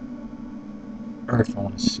 or if I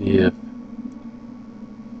want to see if...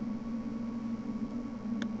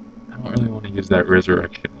 I don't really want to use that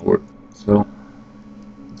resurrection orb. So,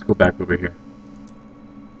 let's go back over here.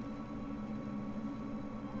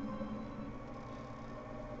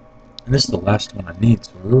 And this is the last one I need,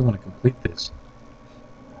 so I really want to complete this.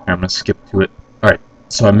 Alright, I'm going to skip to it. Alright,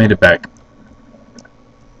 so I made it back.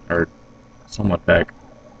 Or, somewhat back.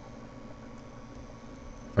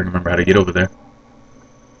 If I can remember how to get over there.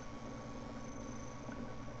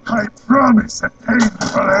 I promise a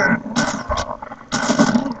painful end.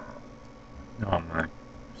 Oh my.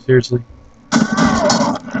 Seriously? I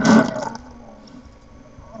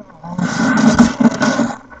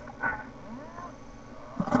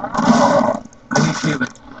can feel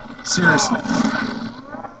it. Seriously.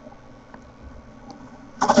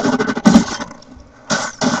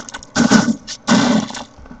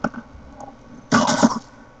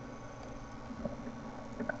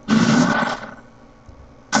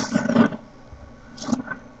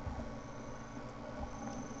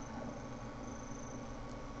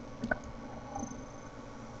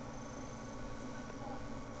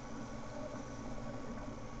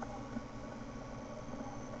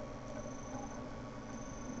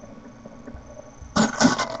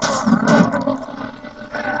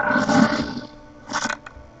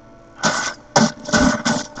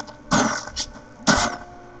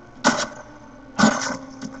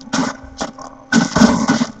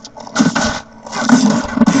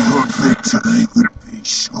 Your victory will be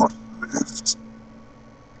short-lived.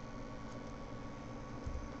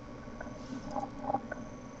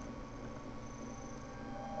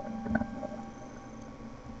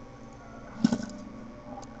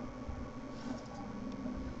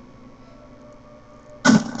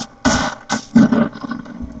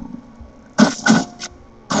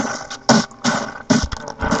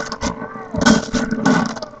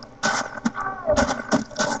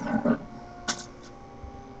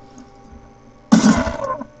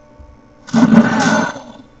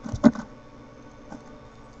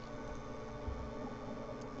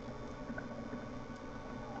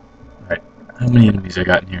 Alright, how many enemies I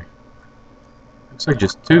got in here? Looks like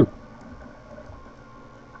just 2.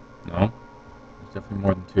 No, there's definitely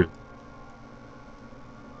more than 2.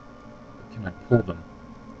 Can I pull them?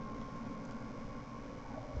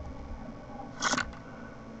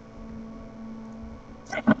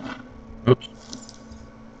 Oops.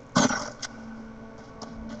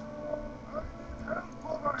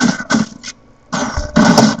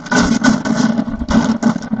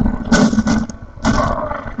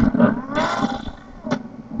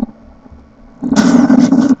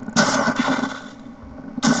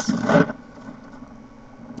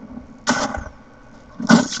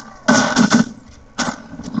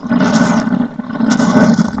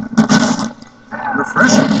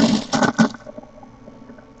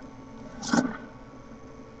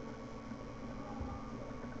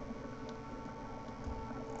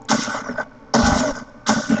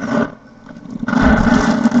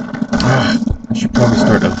 probably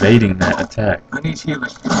start evading that attack. I need healing.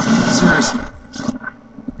 Seriously.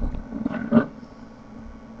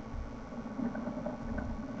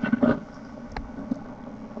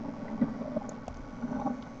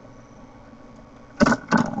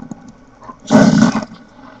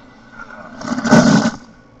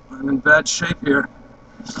 I'm in bad shape here.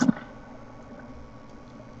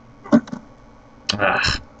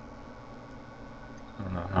 Ah. I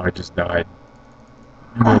don't know how I just died.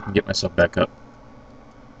 Maybe I can get myself back up.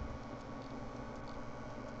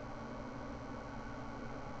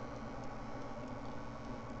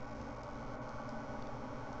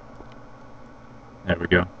 There we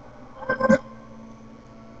go.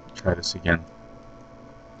 Try this again.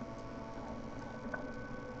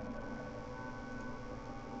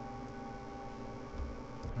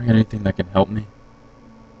 Do I got anything that can help me?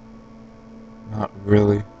 Not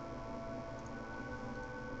really.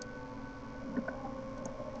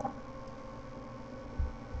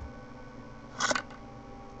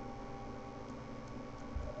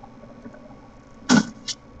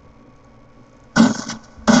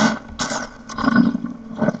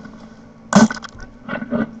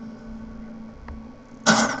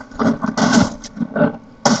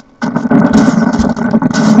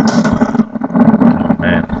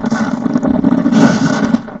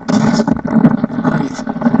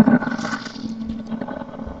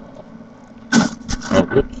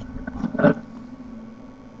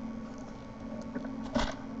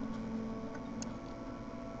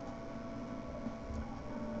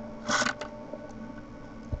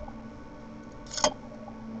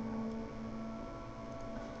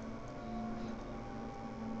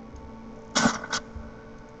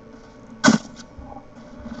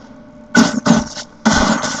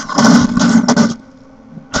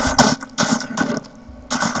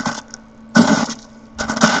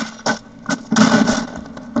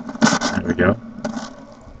 There we go.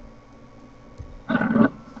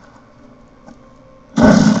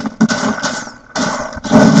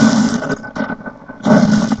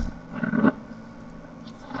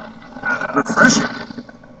 Refreshing.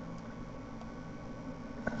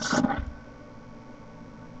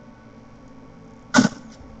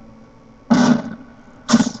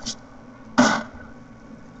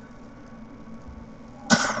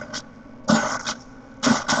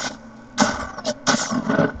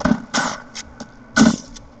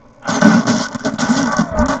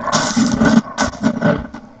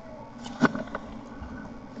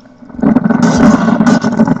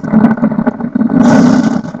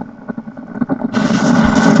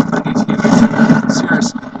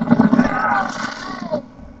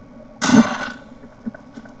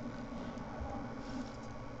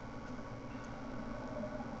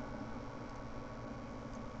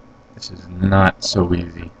 This is not so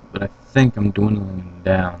easy, but I think I'm dwindling him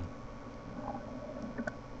down.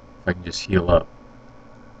 If I can just heal up.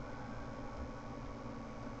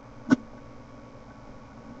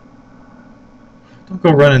 Don't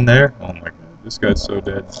go running there. Oh my god, this guy's so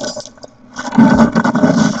dead.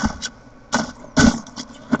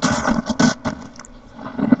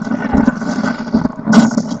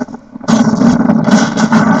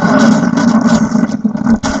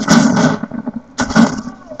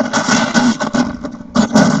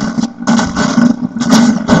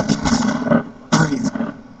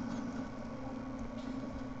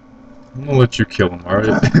 I'm gonna let you kill him, alright?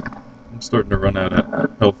 I'm starting to run out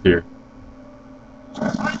of health here.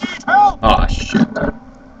 I need help! Ah, shit.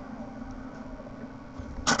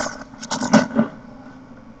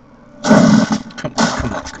 Come on,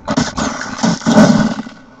 come on, come on, come on, come on.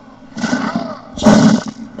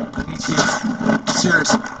 I need healing.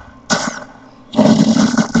 Seriously.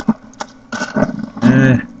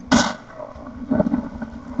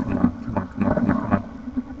 Come on, come on, come on, come on, come on.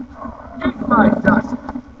 Eat my dust!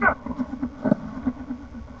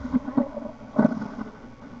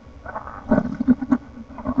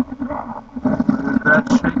 I'm in bad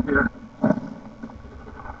shape here.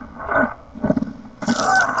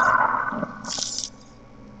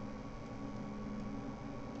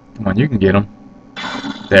 Come on, you can get him.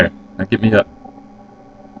 There, now get me up.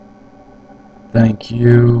 Thank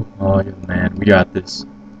you. Oh, you're the man. We got this.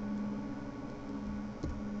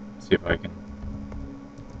 Let's see if I can.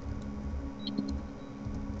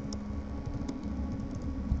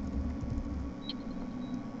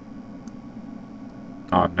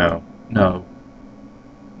 Oh, no. No.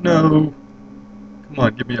 No! Come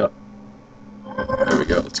on, get me up. There we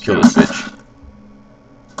go. Let's kill this bitch.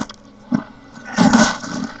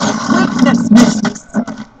 Weakness, missus.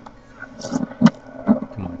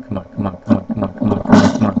 Come on, come on, come on, come on, come on, come on, come on,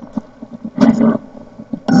 come on.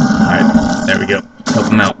 Alright, there we go. Help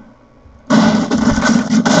him out.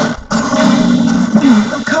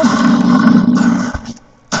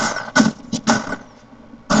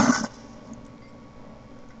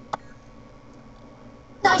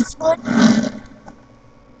 smoke.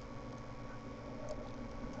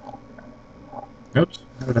 Oops,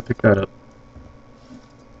 how did I pick that up?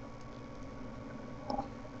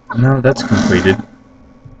 No, that's completed.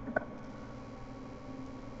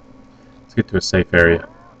 Let's get to a safe area.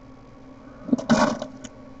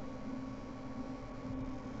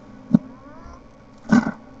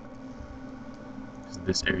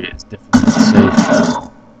 This area is definitely safe.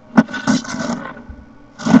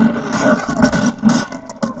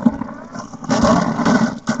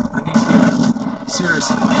 I need you.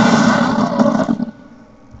 Seriously.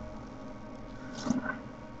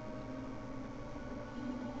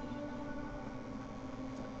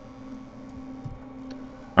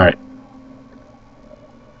 Alright.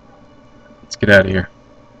 Let's get out of here.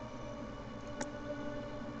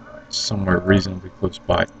 Somewhere reasonably close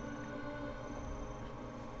by.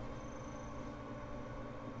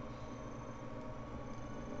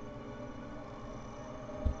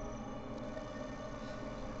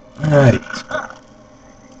 Alright.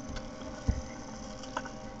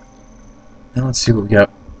 Now let's see what we got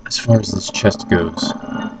as far as this chest goes.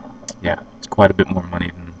 Yeah, it's quite a bit more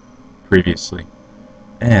money than previously.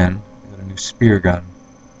 And I got a new spear gun.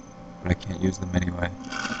 But I can't use them anyway.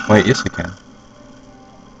 Wait, yes I can.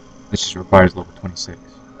 This just requires level 26.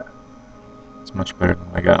 It's much better than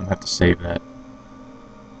what I got. I'm gonna have to save that.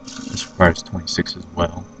 This requires 26 as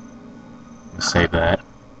well. I'm gonna save that.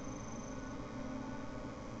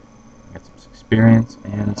 Got some experience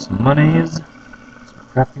and some monies. Some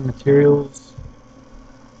crafting materials.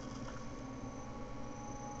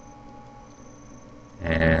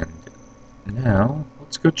 And now,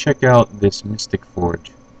 let's go check out this Mystic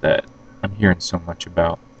Forge that I'm hearing so much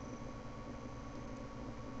about.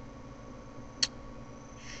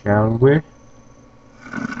 Shall we?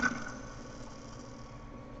 I'm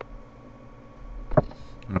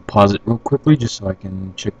gonna pause it real quickly just so I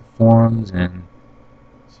can check the forums and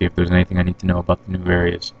see if there's anything I need to know about the new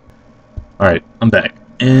areas. Alright, I'm back.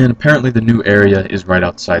 And apparently the new area is right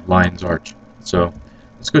outside Lion's Arch. So,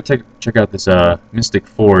 let's go check out this Mystic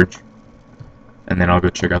Forge, and then I'll go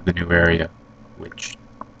check out the new area, which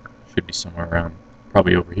should be somewhere around,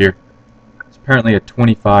 probably over here. It's apparently a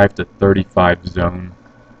 25 to 35 zone,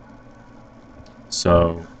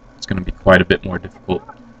 so it's going to be quite a bit more difficult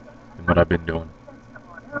than what I've been doing.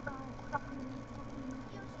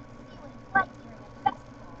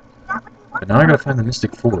 But now I gotta find the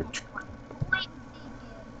Mystic Forge.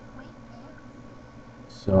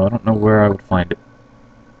 So I don't know where I would find it.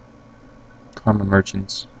 Karma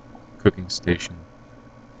Merchants, Cooking Station,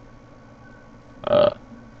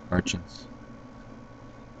 Merchants,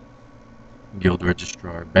 Guild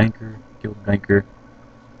Registrar, Banker, Guild Banker.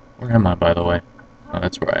 Where am I, by the way? Oh,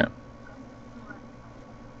 that's where I am.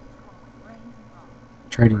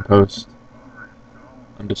 Trading Post,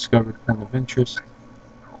 Undiscovered Point of Interest.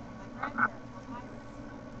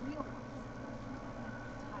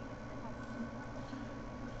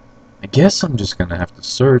 I guess I'm just gonna have to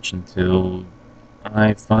search until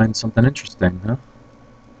I find something interesting, huh?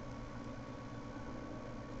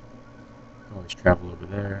 Always travel over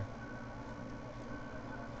there.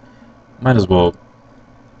 Might as well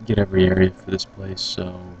get every area for this place,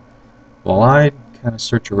 so while I kind of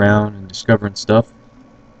search around and discovering stuff,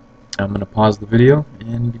 I'm going to pause the video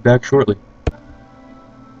and be back shortly.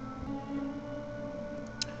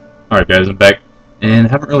 Alright guys, I'm back, and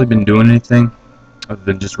haven't really been doing anything other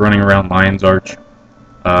than just running around Lion's Arch,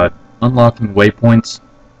 unlocking waypoints,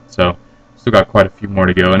 so still got quite a few more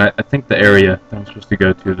to go, and I think the area that I'm supposed to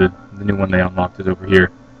go to, the new one they unlocked, is over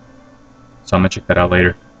here, so I'm going to check that out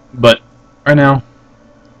later. But right now,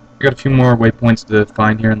 I got a few more waypoints to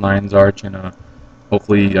find here in Lion's Arch, and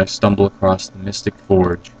hopefully I stumble across the Mystic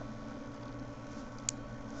Forge.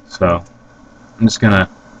 So, I'm just gonna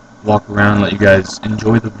walk around and let you guys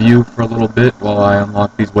enjoy the view for a little bit while I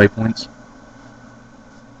unlock these waypoints.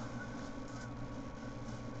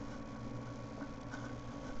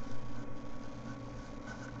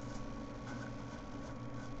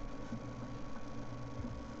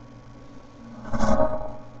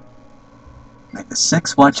 May the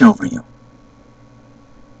six watch over you.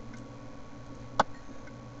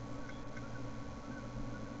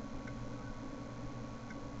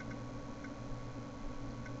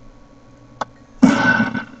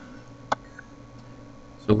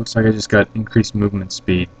 So it looks like I just got increased movement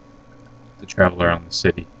speed to travel around the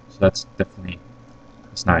city. So that's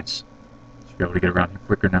nice. Should be able to get around here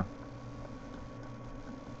quicker now.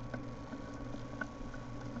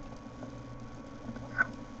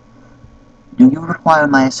 Do you require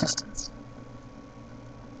my assistance?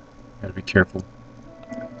 Gotta be careful.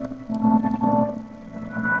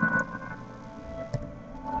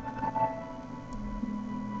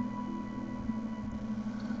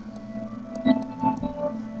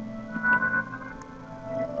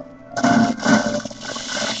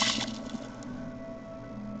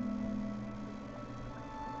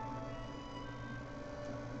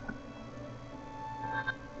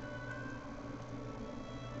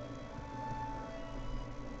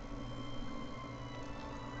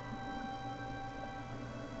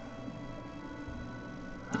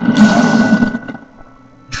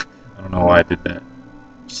 don't know why I did that. It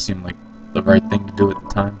just seemed like the right thing to do at the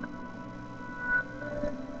time.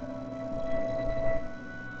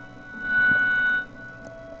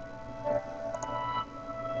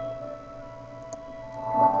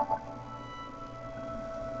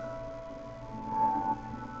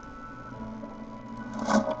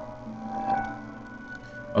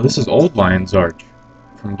 Oh, this is Old Lion's Arch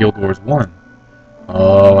from Guild Wars 1.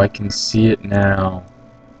 Oh, I can see it now.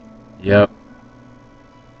 Yep.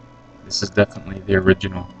 This is definitely the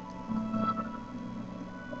original.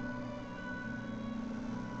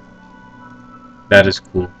 That is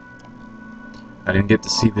cool. I didn't get to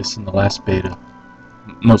see this in the last beta.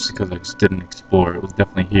 Mostly because I just didn't explore. It was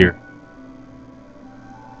definitely here.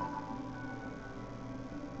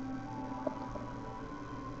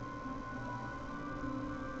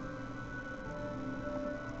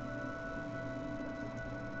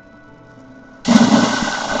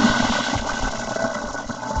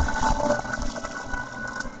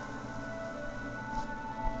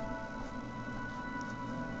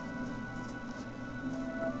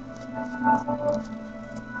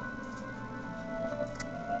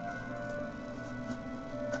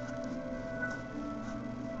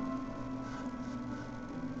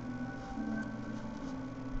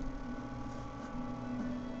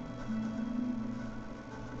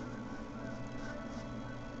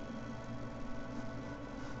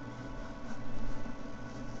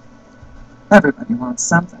 Everybody wants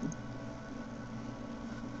something.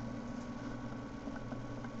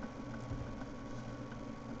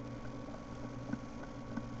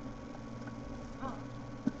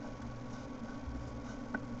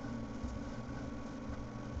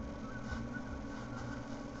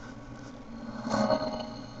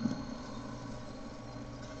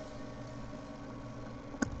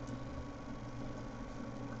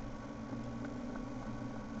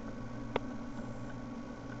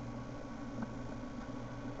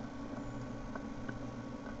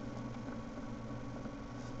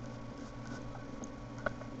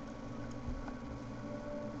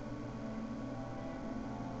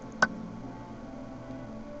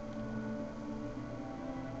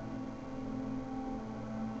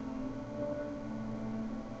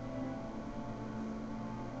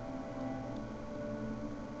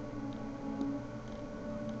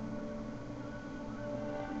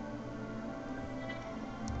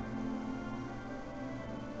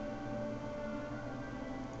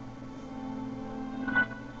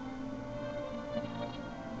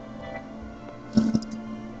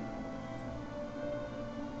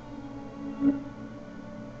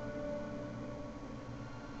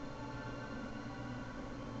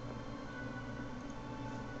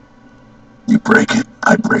 You break it,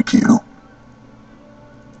 I break you.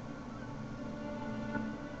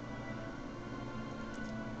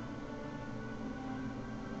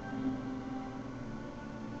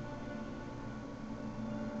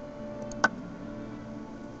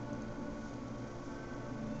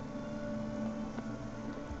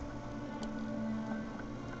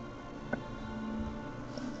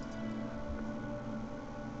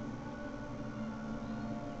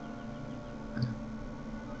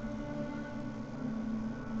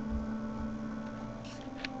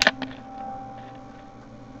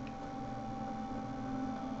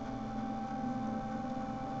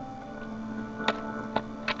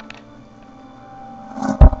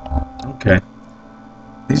 Okay.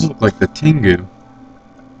 These look like the Tengu,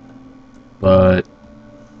 but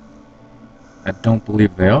I don't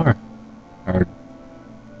believe they are. Or,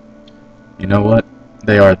 you know what?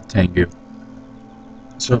 They are the Tengu.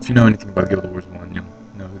 So if you know anything about Guild Wars 1, you'll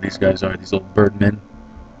know who these guys are, these little birdmen.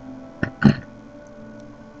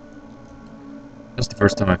 That's the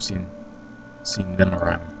first time I've seen them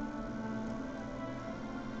around.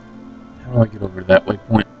 How do I get over to that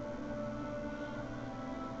waypoint?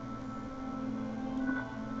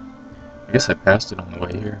 I guess I passed it on the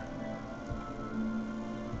way here.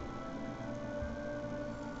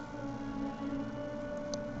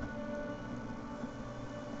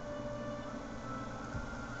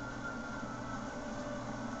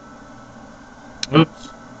 Oops.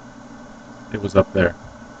 It was up there.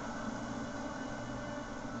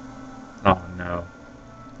 Oh no.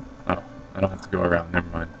 Oh, I don't have to go around. Never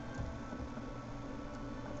mind.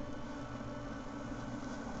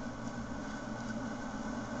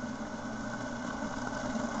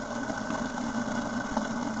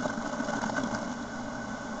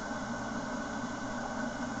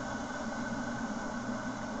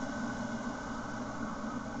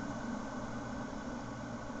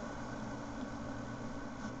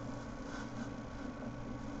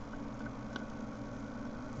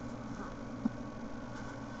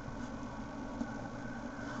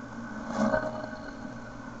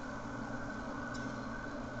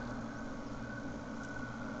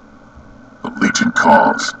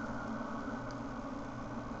 cause.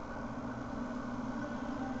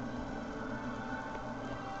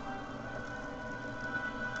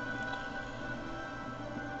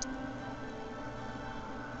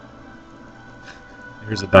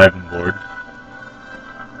 Here's a diving board.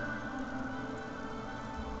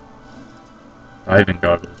 Diving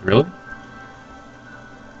goggles, really?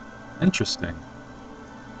 Interesting.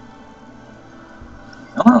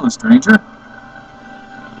 Hello, stranger.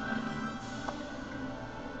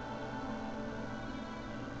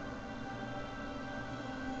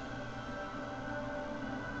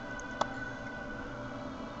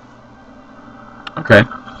 Okay.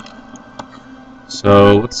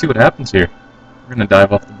 So, let's see what happens here. We're gonna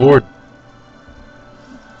dive off the board.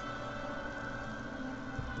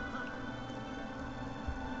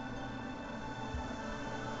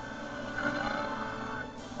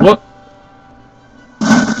 What?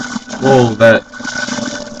 Whoa, that...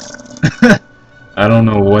 I don't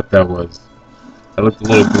know what that was. That looked a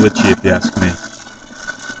little glitchy if you ask me.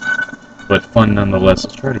 But fun nonetheless.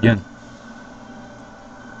 Let's try it again.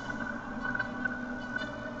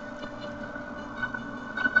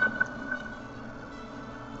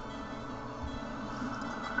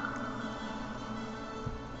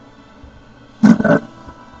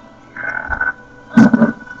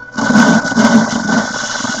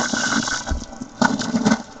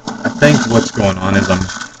 I think what's going on is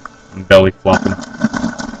I'm belly flopping,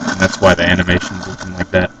 and that's why the animation's looking like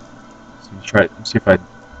that. So let's see if I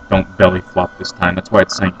don't belly flop this time. That's why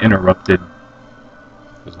it's saying interrupted,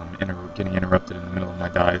 because I'm getting interrupted in the middle of my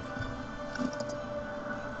dive.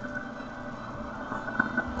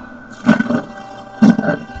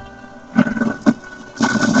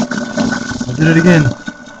 I did it again.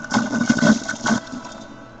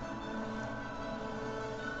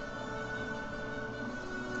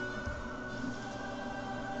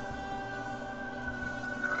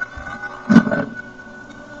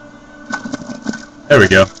 There we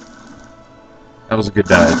go. That was a good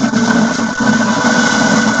dive.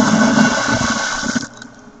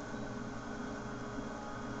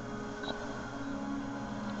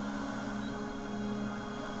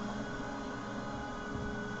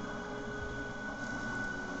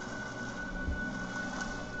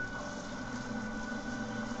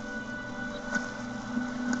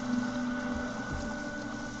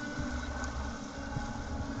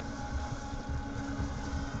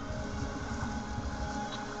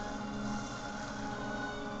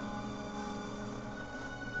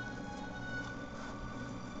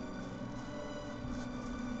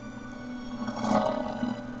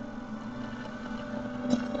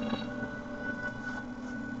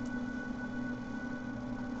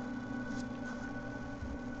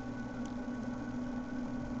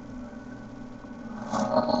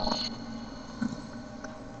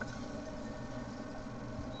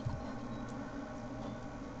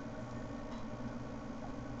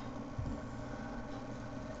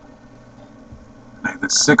 May the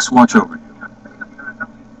six watch over you.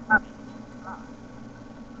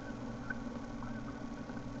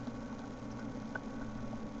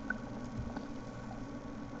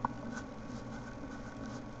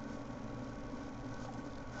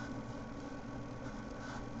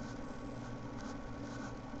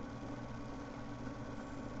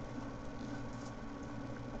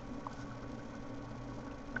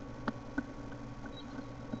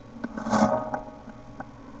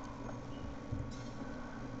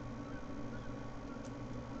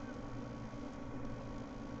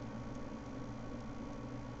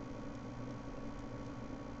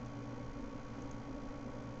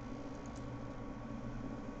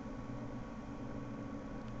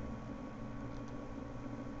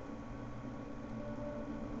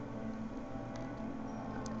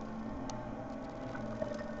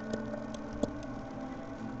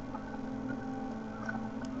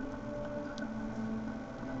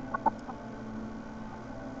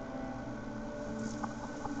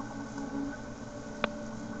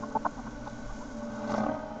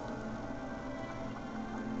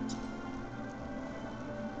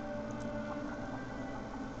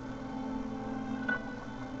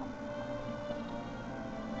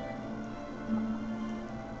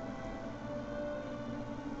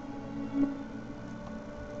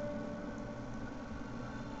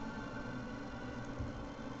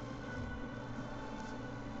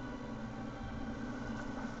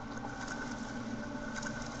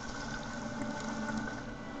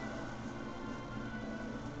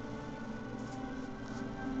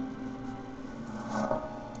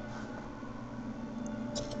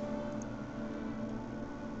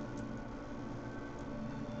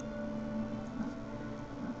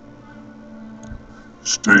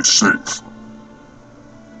 Stay safe.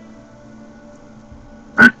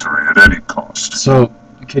 at any cost. So,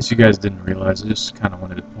 in case you guys didn't realize, I just kind of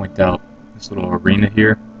wanted to point out this little arena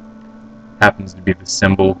here happens to be the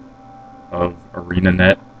symbol of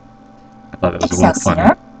ArenaNet. I thought that was a little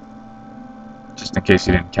funny, just in case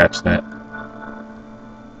you didn't catch that.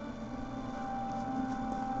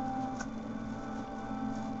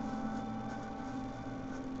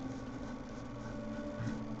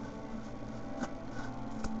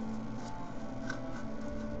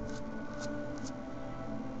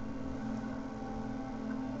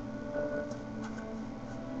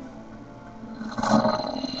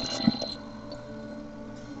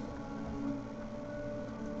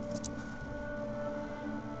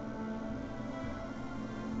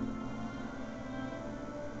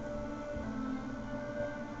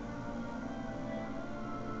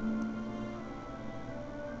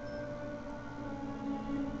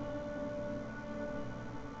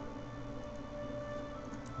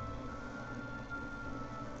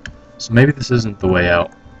 So maybe this isn't the way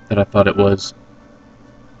out that I thought it was.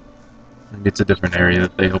 Maybe it's a different area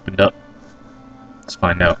that they opened up. Let's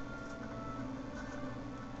find out.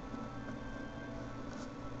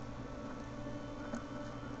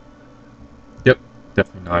 Yep,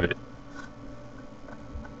 definitely not it.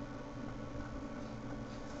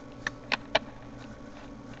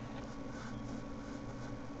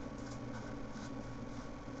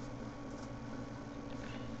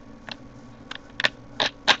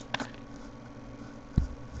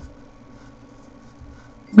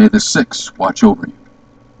 May the six watch over you.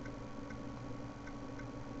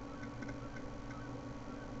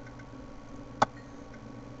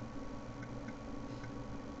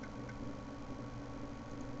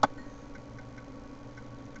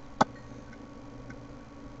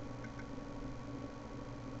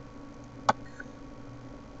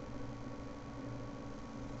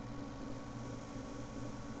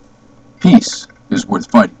 Peace is worth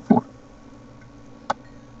fighting for.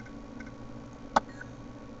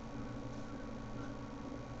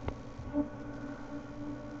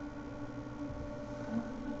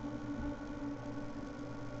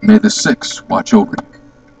 May the six watch over you.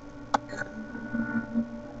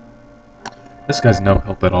 This guy's no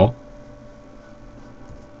help at all.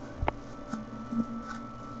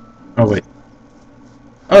 Oh wait.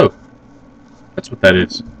 Oh! That's what that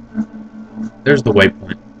is. There's the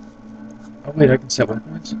waypoint. Oh wait, I can set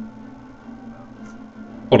waypoints?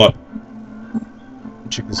 Hold on.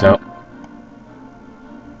 Check this out.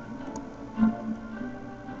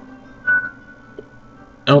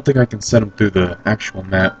 I don't think I can set them through the actual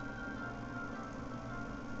map.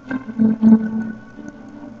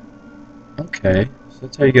 Okay, so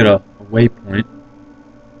that's how you get a waypoint.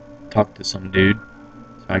 Talk to some dude.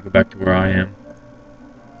 So I go back to where I am.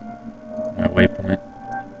 My waypoint.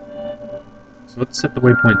 So let's set the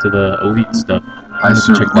waypoint to the elite stuff. I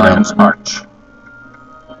serve Lion's Arch.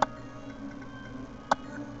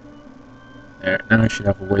 There, now I should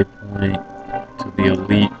have a waypoint to the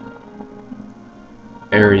elite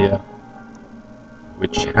area,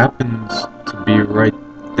 which happens to be right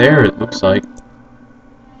there, it looks like.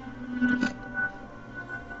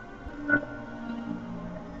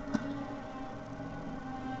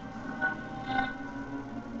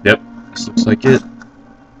 Yep, this looks like it.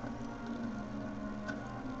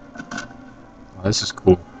 Oh, this is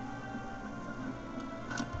cool.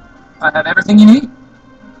 I have everything you need.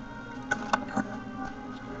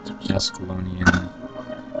 Escalonian.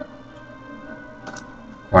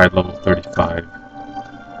 Acquired level 35.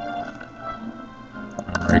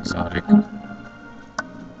 Armor exotic.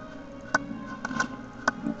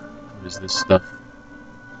 What is this stuff?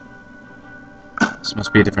 This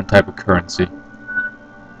must be a different type of currency.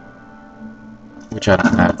 Which I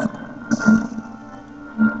don't have.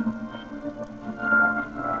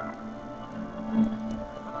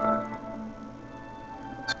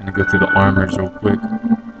 Just gonna go through the armors real quick.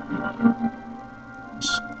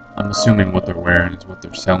 I'm assuming what they're wearing is what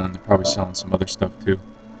they're selling. They're probably selling some other stuff too.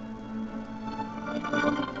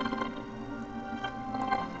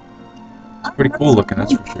 It's pretty cool looking,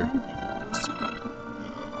 that's for sure.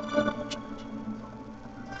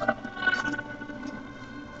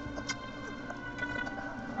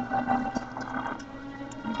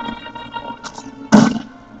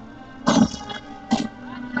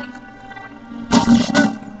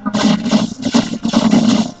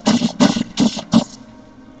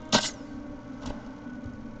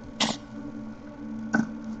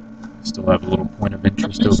 Still have a little point of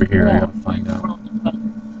interest over here I gotta find out.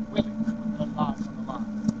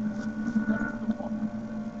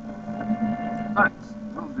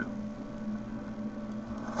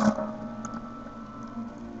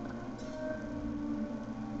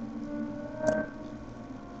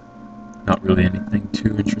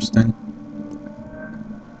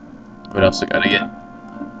 What else I gotta get?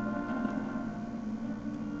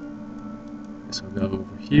 Guess I'll go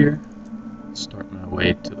over here. Start my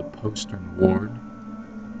way to the postern ward.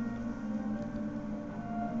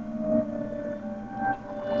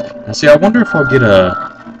 Now see, I wonder if I'll get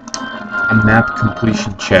a map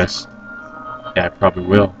completion chest. Yeah, I probably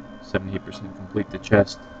will. 78% complete the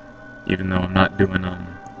chest. Even though I'm not doing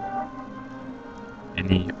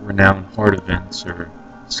any renowned hard events or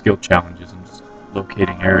skill challenges, I'm just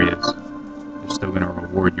locating areas. They're still going to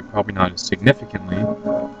reward you, probably not as significantly,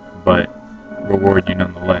 but reward you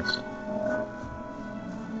nonetheless.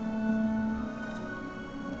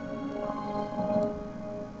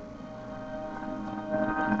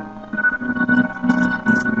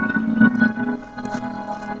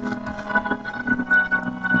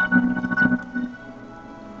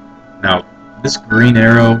 Now, this green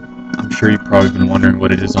arrow, I'm sure you've probably been wondering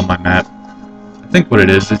what it is on my map. I think what it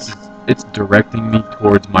is, it's directing me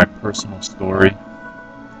towards my personal story.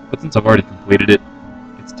 But since I've already completed it,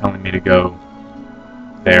 it's telling me to go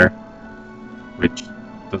there, which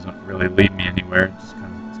doesn't really lead me anywhere. It's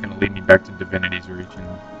going to lead me back to Divinity's Reach, and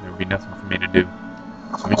there will be nothing for me to do.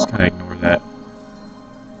 So we just kind of ignore that.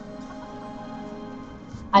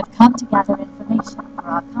 I've come to gather information for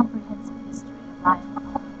our comprehensive history of life.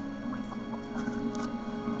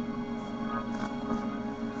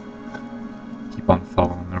 Keep on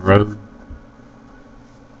following the road.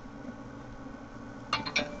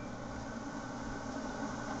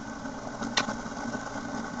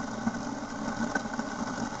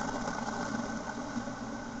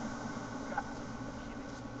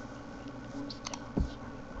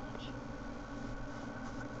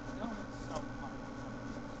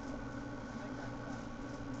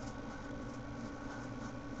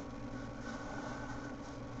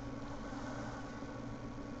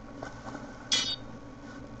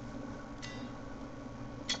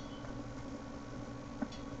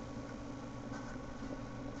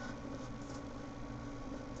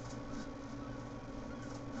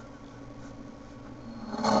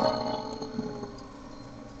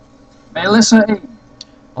 Melissa aint.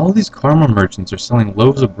 All these karma merchants are selling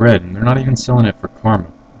loaves of bread, and they're not even selling it for karma.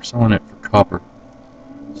 They're selling it for copper.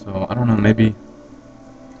 So, I don't know, maybe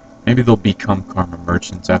they'll become karma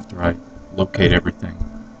merchants after I locate everything.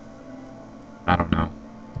 I don't know.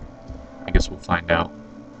 I guess we'll find out.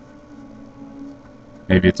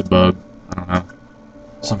 Maybe it's a bug. I don't know.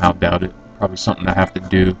 Somehow doubt it. Probably something I have to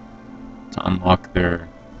do to unlock their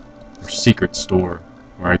secret store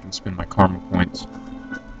where I can spend my karma points.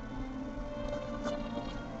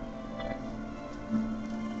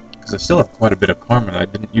 Because I still have quite a bit of karma that I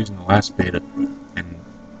didn't use in the last beta, and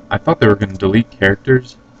I thought they were going to delete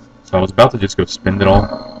characters, so I was about to just go spend it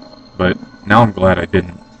all, but now I'm glad I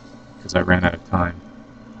didn't, because I ran out of time.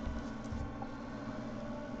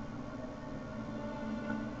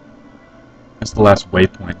 That's the last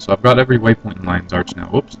waypoint, so I've got every waypoint in Lion's Arch now.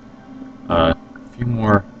 Whoops. A few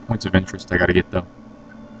more points of interest I gotta get, though.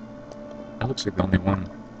 That looks like the only one.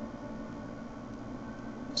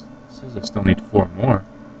 It says I still need 4 more.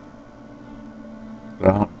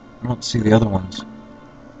 But I don't see the other ones.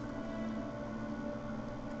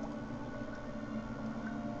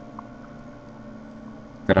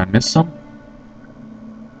 Did I miss some?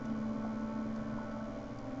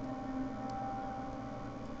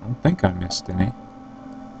 I don't think I missed any.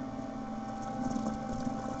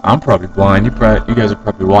 I'm probably blind. You guys are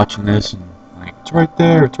probably watching this and like, it's right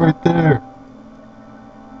there, it's right there.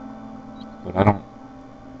 But I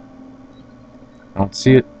don't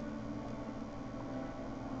see it.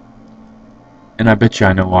 And I bet you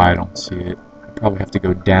I know why I don't see it. I probably have to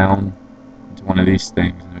go down into one of these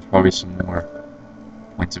things, and there's probably some more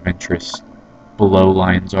points of interest below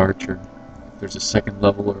Lion's Arch, or if there's a second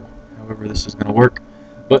level, or however this is going to work.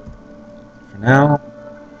 But for now,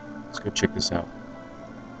 let's go check this out.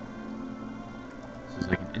 This is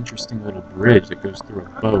like an interesting little bridge that goes through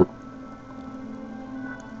a boat.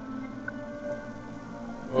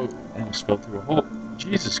 Whoa, almost fell through a hole.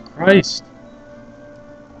 Jesus Christ!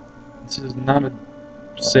 This is not a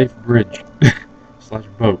safe bridge. Slash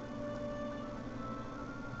boat.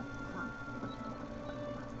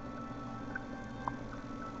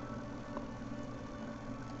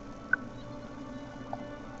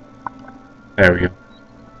 There we go.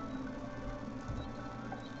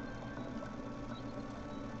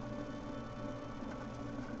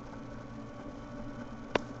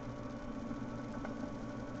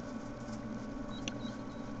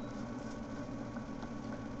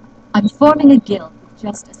 I'm forming a guild with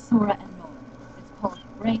just Asura and Nora. It's called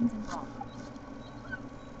Brains and Bones.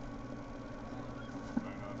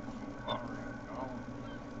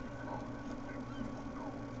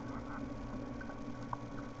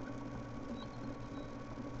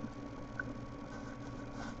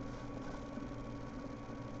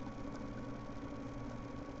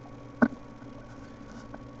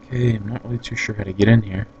 Okay, I'm not really too sure how to get in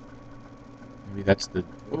here. Maybe that's the...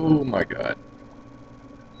 Oh my god.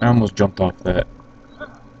 I almost jumped off that.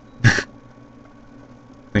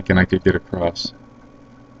 Thinking I could get across.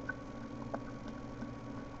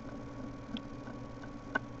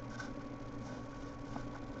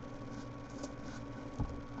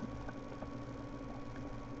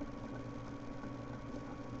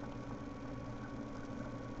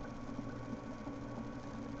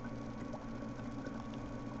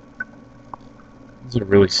 This is a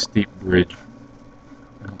really steep bridge.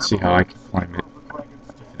 I don't see how I could climb it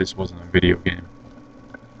if this wasn't a video game.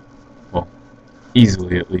 Well,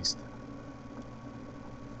 easily at least.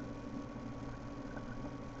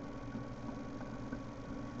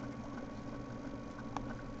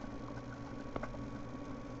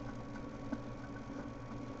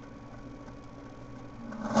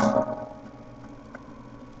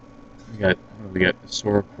 We got the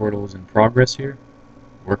Sora portals in progress here.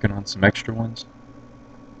 Working on some extra ones.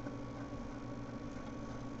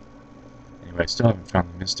 Anyway, I still haven't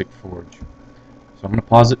found the Mystic Forge. So I'm gonna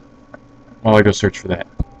pause it while I go search for that.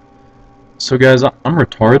 So guys, I'm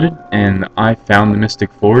retarded and I found the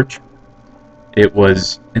Mystic Forge. It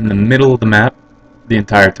was in the middle of the map the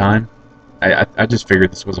entire time. I just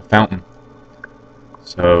figured this was a fountain.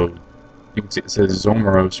 So you can see it says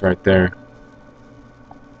Zomeros right there.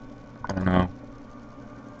 I don't know.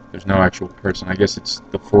 There's no actual person. I guess it's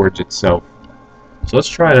the forge itself. So let's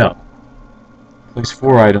try it out. Place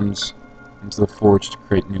 4 items into the forge to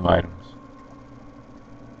create new items.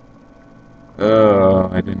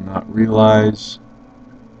 I did not realize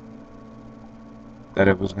that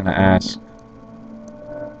it was going to ask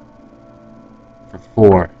for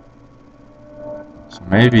 4. So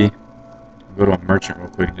maybe I'll go to a merchant real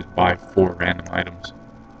quick and just buy 4 random items.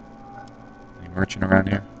 Any merchant around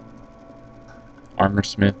here? Armor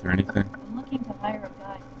smith or anything? I'm looking to hire a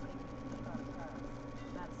guy to take me to Evo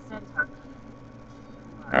Terrace. That's center.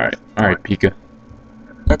 Alright, Pika.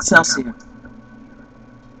 Excelsior.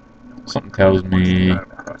 Something tells me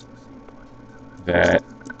that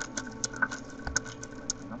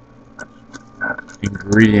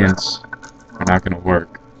ingredients are not going to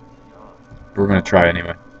work. But we're going to try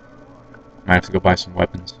anyway. Might have to go buy some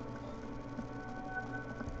weapons.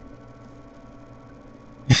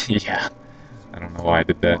 Yeah. I don't know why I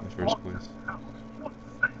did that in the first place.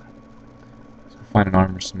 Let's go find an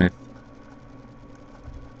armor smith.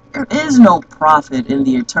 There is no profit in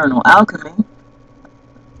the eternal alchemy.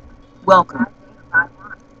 Welcome. I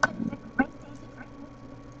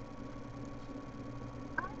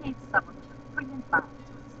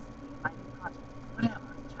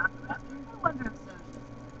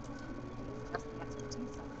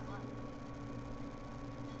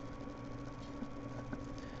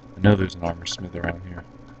know there's an armor smith around here.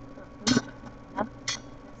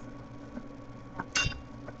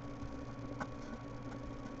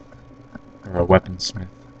 Or a weaponsmith.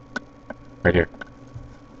 Right here.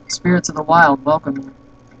 Spirits of the wild, welcome you.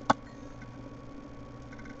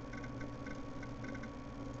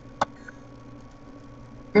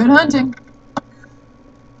 Good hunting.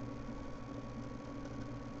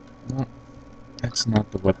 Well, that's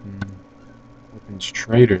not the weapons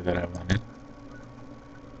trader that I wanted.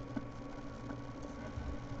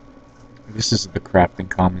 This is the crafting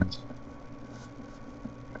commons.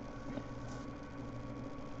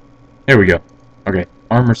 There we go. Okay,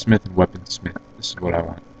 armor smith and weaponsmith. This is what I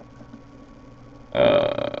want.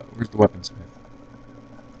 Where's the weaponsmith?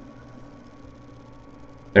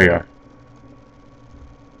 There you are.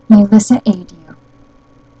 May Lissa aid you.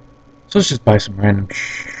 So let's just buy some random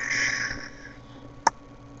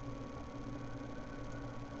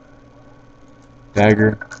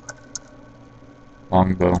dagger,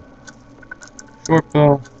 longbow, short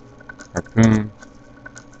bow, harpoon,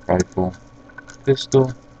 rifle,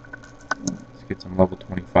 pistol. Let's get some level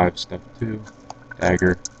 25 stuff too.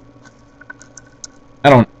 Dagger. I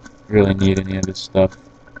don't really need any of this stuff.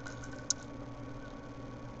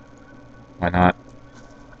 Why not?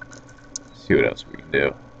 Let's see what else we can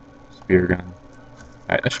do. Spear gun.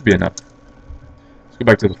 Alright, that should be enough. Let's go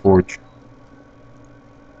back to the forge.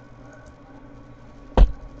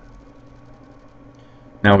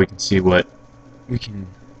 Now we can see what we can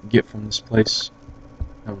get from this place.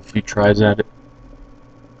 Have a few tries at it.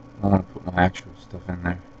 I want to put my actual stuff in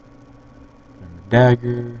there. And the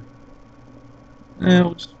dagger.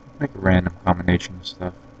 We'll just make a random combination of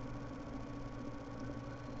stuff.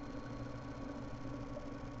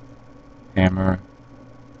 Hammer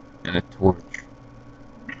and a torch.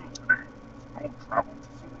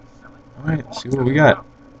 Alright, let's see what we got.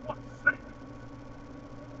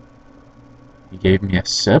 He gave me a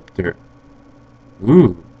scepter.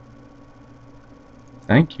 Ooh,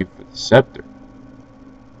 Thank you for the scepter.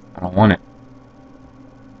 I don't want it.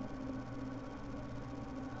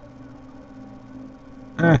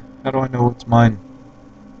 How do I know what's mine?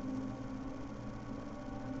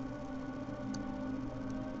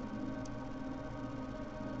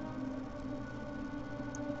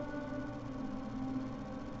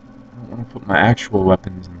 I don't want to put my actual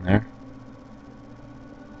weapons in there.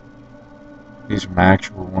 These are my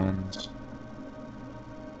actual ones.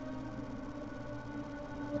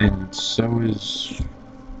 And so is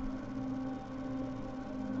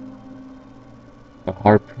the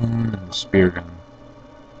harpoon and the spear gun.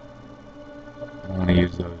 I don't want to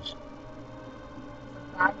use those.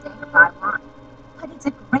 Bad day to buy wine, but it's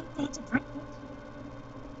a great day to drink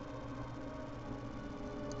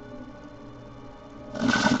it.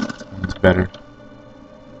 This one's better.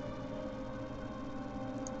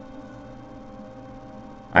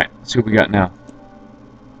 Alright, let's see what we got now.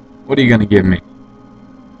 What are you gonna give me?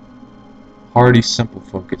 Hardy simple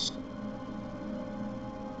focus.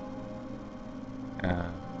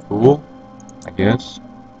 Cool, I guess. I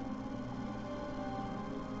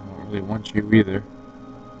don't really want you either.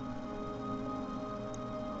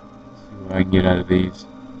 Let's see what I can get out of these.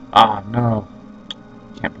 Ah, no.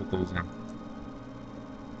 Can't put those in.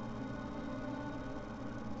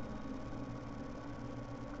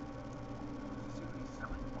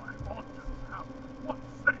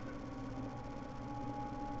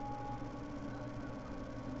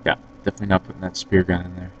 Yeah, definitely not putting that spear gun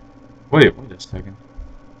in there. Wait a second.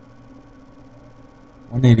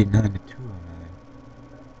 189 to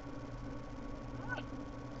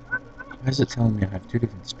 209. Why is it telling me I have two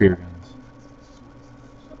different spear guns?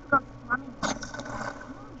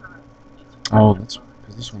 Oh, that's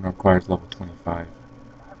because this one requires level 25.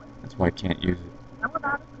 That's why I can't use it.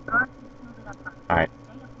 Alright.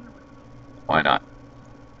 Why not?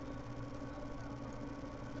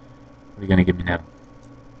 What are you gonna give me now?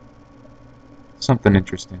 Something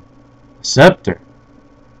interesting. Scepter!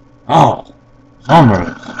 Oh!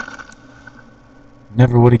 Almost!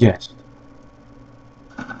 Never would have guessed.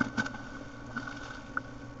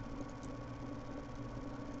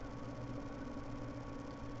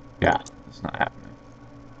 Yeah, it's not happening.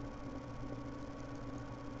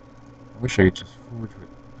 I wish I could just forge with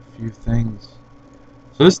a few things.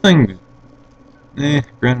 So this thing,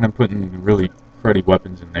 granted I'm putting really cruddy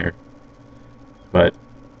weapons in there, but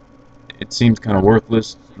it seems kind of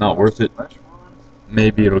worthless, not worth it.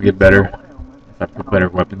 Maybe it'll get better if I put better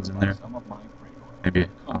weapons in there. Maybe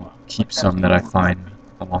I'll keep some that I find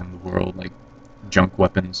along the world, like junk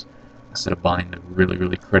weapons, instead of buying the really,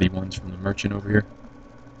 really cruddy ones from the merchant over here.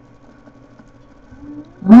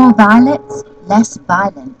 More violence, less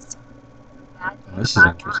violence. Oh, this is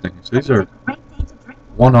interesting. So these are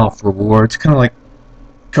one-off rewards, kind of like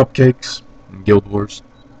cupcakes in Guild Wars.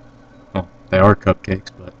 Well, they are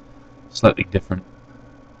cupcakes, but slightly different.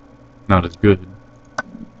 Not as good.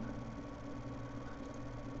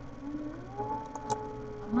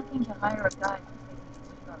 I'm looking to hire a guy who's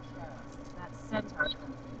taking the lead on tariffs. That centaur company.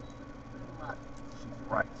 Good luck. She's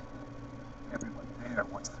right. Everyone there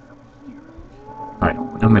wants to come here. Alright, now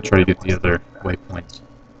I'm going to try to get the other waypoints,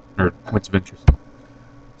 or points of interest.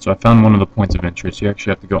 So I found one of the points of interest. You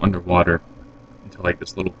actually have to go underwater into like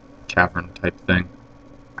this little cavern type thing.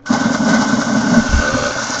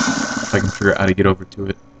 If I can figure out how to get over to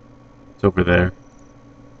it. It's over there.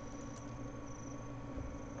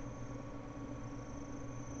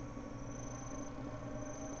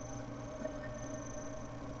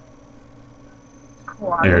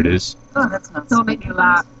 There it is. Oh, that's not. Don't make me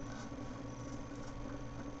laugh.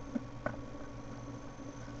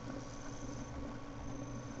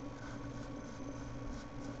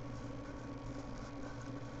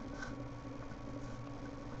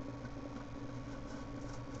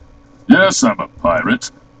 Yes, I'm a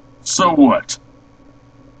pirate. So what?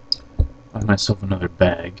 Find myself another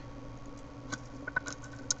bag.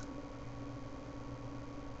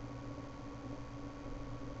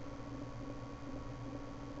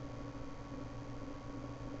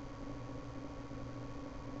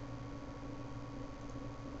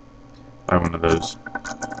 Buy one of those.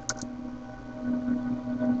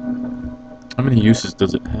 How many uses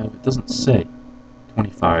does it have? It doesn't say.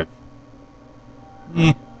 25.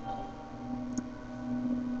 How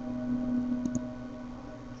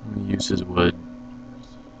many uses would,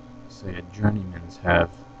 say, a journeyman's have?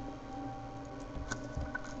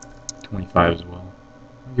 25 as well.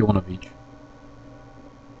 I'll get one of each.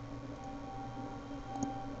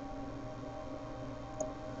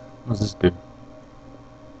 What does this do?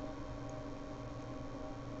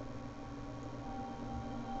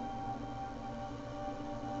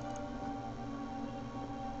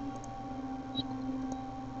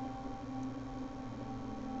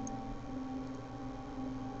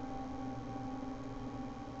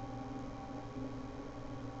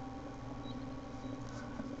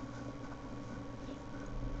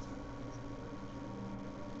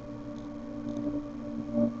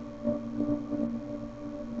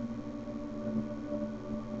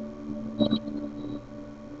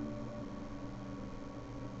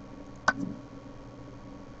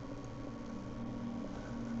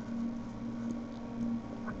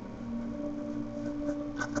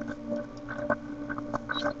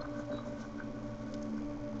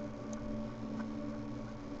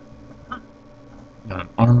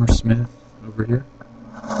 blacksmith over here.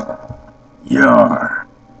 Yar.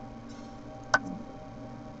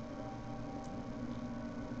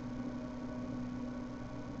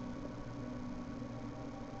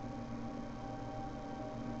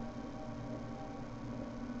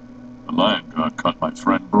 The Lion Guard caught my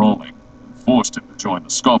friend brawling and forced him to join the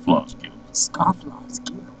Scofflaws Guild. Scofflaws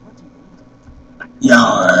Guild. What do they do?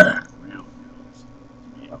 Yar. Real guilds.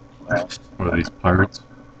 To be outclassed. What are these, pirates?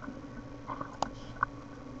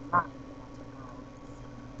 Fine.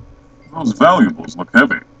 Those valuables look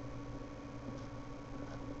heavy.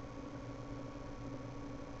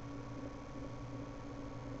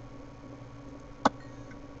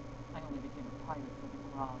 I only became a pirate for the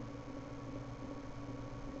grog.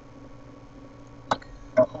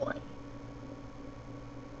 Ahoy.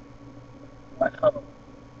 Wow.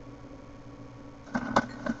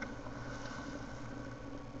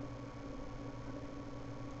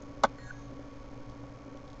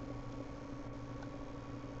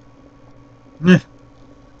 Yeah.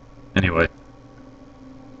 Anyway.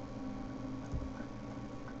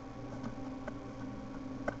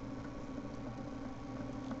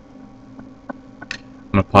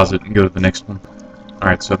 I'm gonna pause it and go to the next one.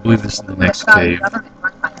 Alright, so I believe this is the next cave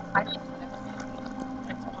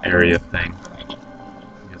area thing.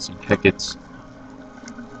 We got some Hecates.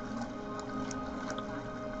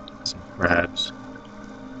 Some crabs.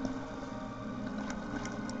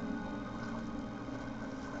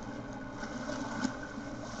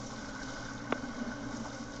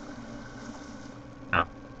 Oh.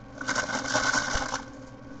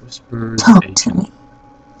 Whispers. Talk to me.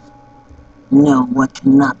 Know what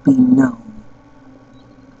cannot be known.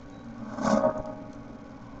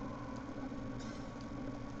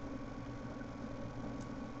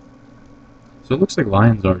 So it looks like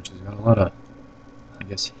Lion's Arch has got a lot of, I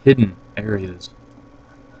guess, hidden areas.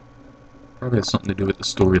 Probably has something to do with the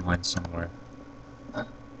storyline somewhere.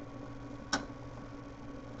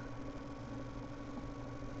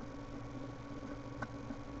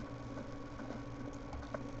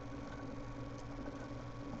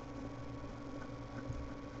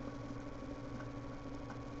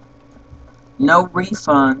 No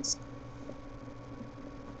refunds.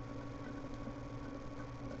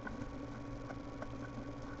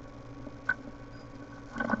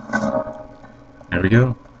 There we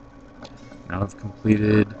go. Now I've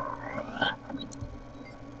completed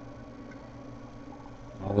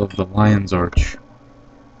all of the Lion's Arch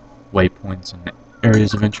waypoints and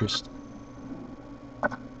areas of interest.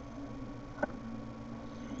 What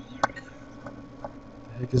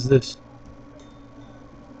the heck is this?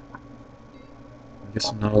 I guess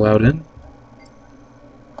I'm not allowed in?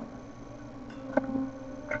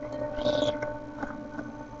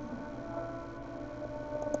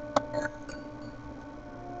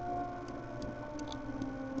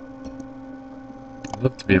 I'd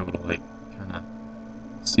love to be able to, like, kind of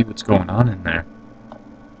see what's going on in there.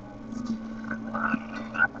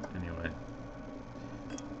 Anyway.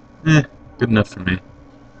 Good enough for me.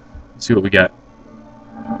 Let's see what we got.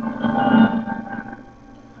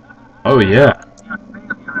 Oh, yeah.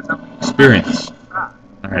 Experience.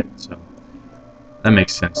 Alright, so that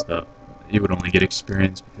makes sense, though. You would only get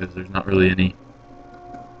experience because there's not really any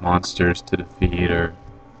monsters to defeat or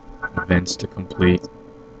events to complete.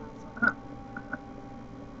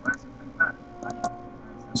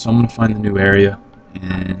 So I'm going to find the new area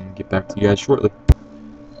and get back to you guys shortly.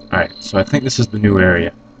 Alright, so I think this is the new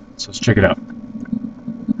area. So let's check it out.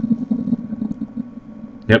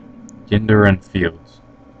 Yep, Gindaran Fields.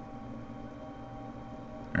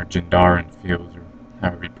 Or Jindaran Fields, or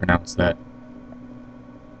however you pronounce that.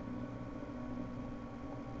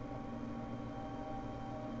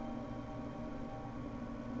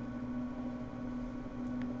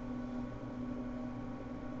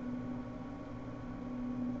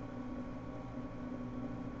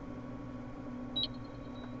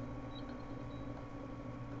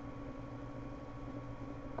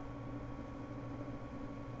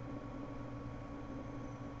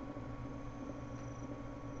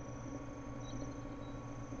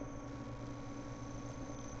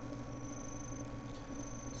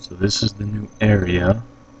 So this is the new area,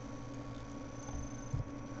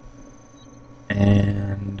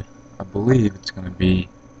 and I believe it's going to be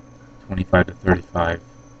 25 to 35.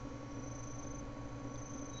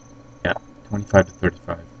 Yeah, 25 to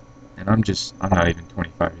 35. And I'm not even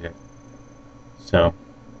 25 yet. So,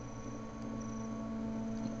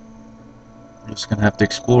 we're just going to have to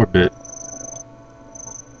explore a bit.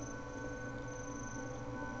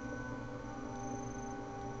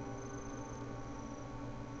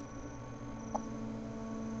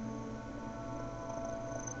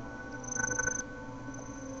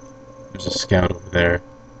 scout over there.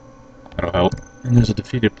 That'll help. And there's a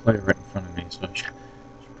defeated player right in front of me, so I should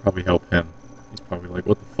probably help him. He's probably like,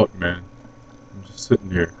 what the fuck, man? I'm just sitting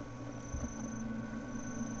here.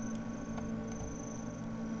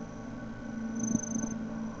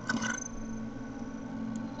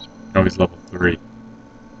 Oh, he's level 3.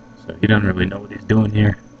 So he doesn't really know what he's doing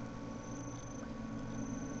here.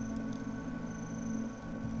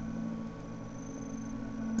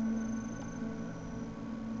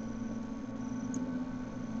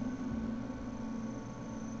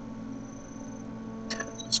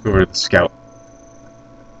 Let's go over to the scout.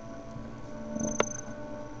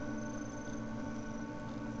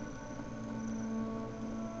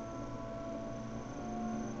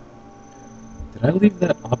 Did I leave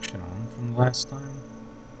that option on from the last time?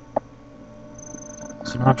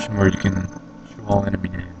 It's an option where you can show all enemy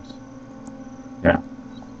names. Yeah,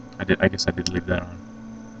 I did. I guess I did leave that on.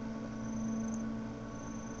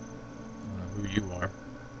 I don't know who you are.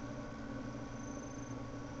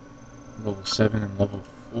 Level 7 and level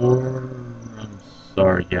 4. I'm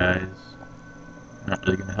sorry, guys. Not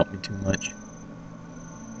really gonna help me too much.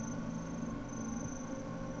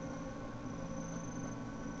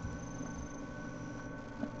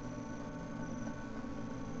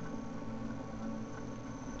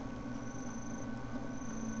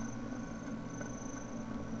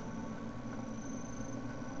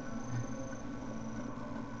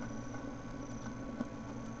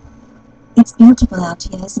 It's beautiful out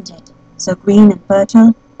here, isn't it? So green and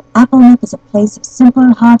fertile. Applenook is a place of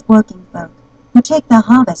simple, hard-working folk who take their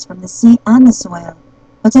harvest from the sea and the soil.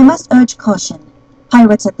 But I must urge caution.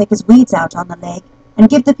 Pirates are thick as weeds out on the lake and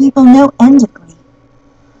give the people no end of grief.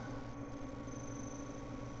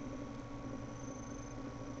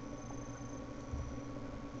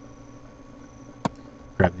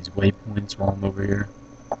 Grab these waypoints while I'm over here.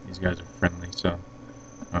 These guys are friendly, so I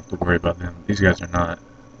don't have to worry about them. These guys are not.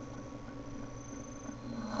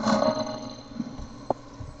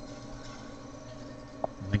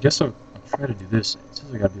 I guess I'll try to do this. It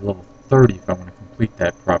says I gotta be level 30 if I want to complete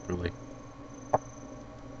that properly.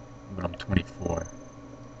 But I'm 24.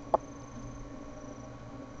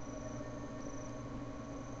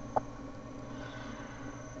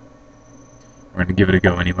 We're gonna give it a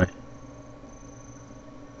go anyway.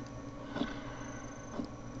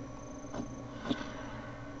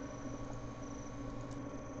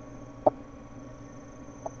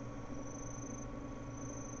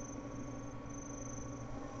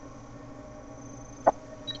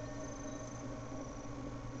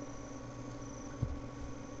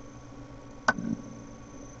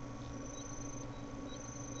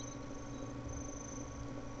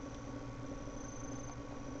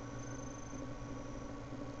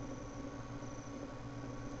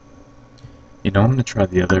 You know, I'm gonna try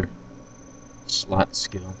the other slot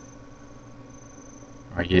skill.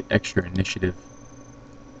 Where I get extra initiative.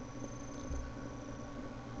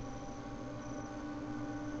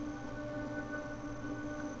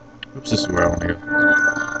 Oops, this is where I want to go.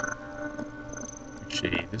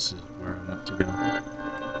 Actually, this is where I want to go.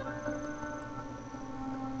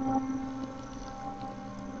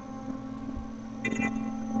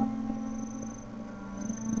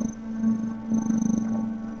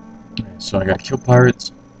 Alright, so I gotta kill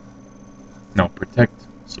pirates. No, protect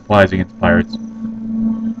supplies against pirates.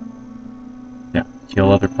 Yeah,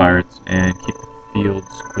 kill other pirates and keep the fields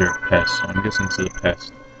clear of pests. So I'm guessing this is a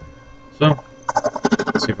pest. So,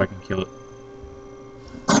 let's see if I can kill it.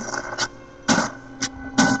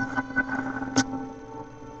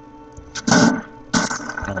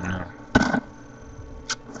 Oh no.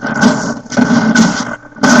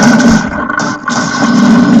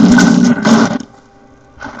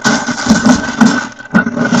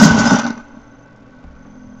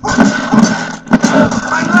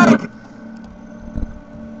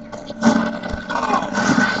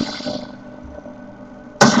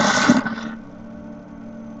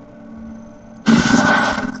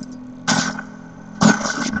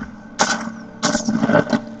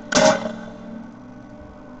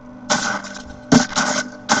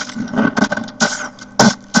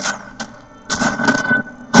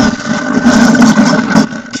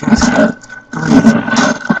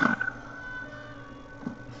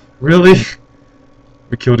 Really?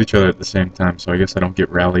 We killed each other at the same time, so I guess I don't get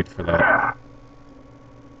rallied for that.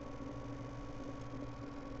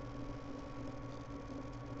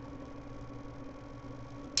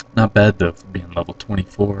 Not bad though for being level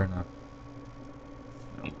 24 in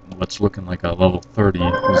what's looking like a level 30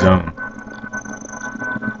 zone.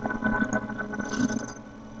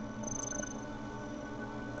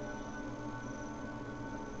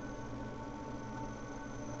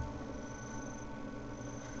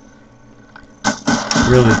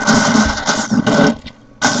 really.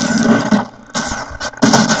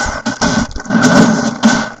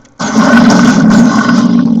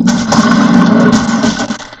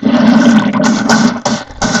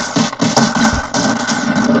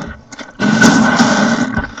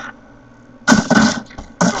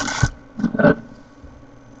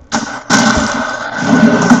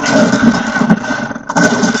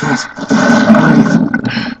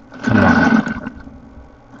 Come on.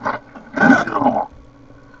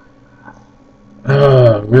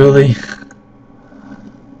 Really?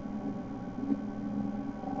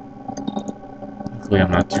 Hopefully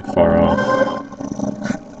I'm not too far off.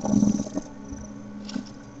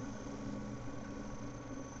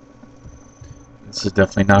 This is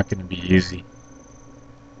definitely not going to be easy.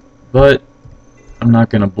 But I'm not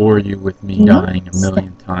going to bore you with me dying a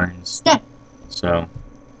million times. Step. So,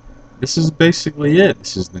 this is basically it.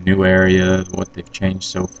 This is the new area, what they've changed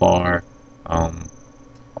so far.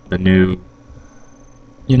 The new,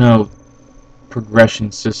 you know,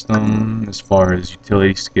 progression system as far as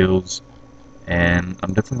utility skills. And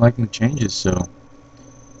I'm definitely liking the changes, so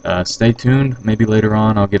stay tuned. Maybe later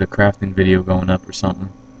on I'll get a crafting video going up or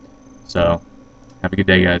something. So, have a good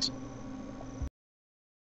day, guys.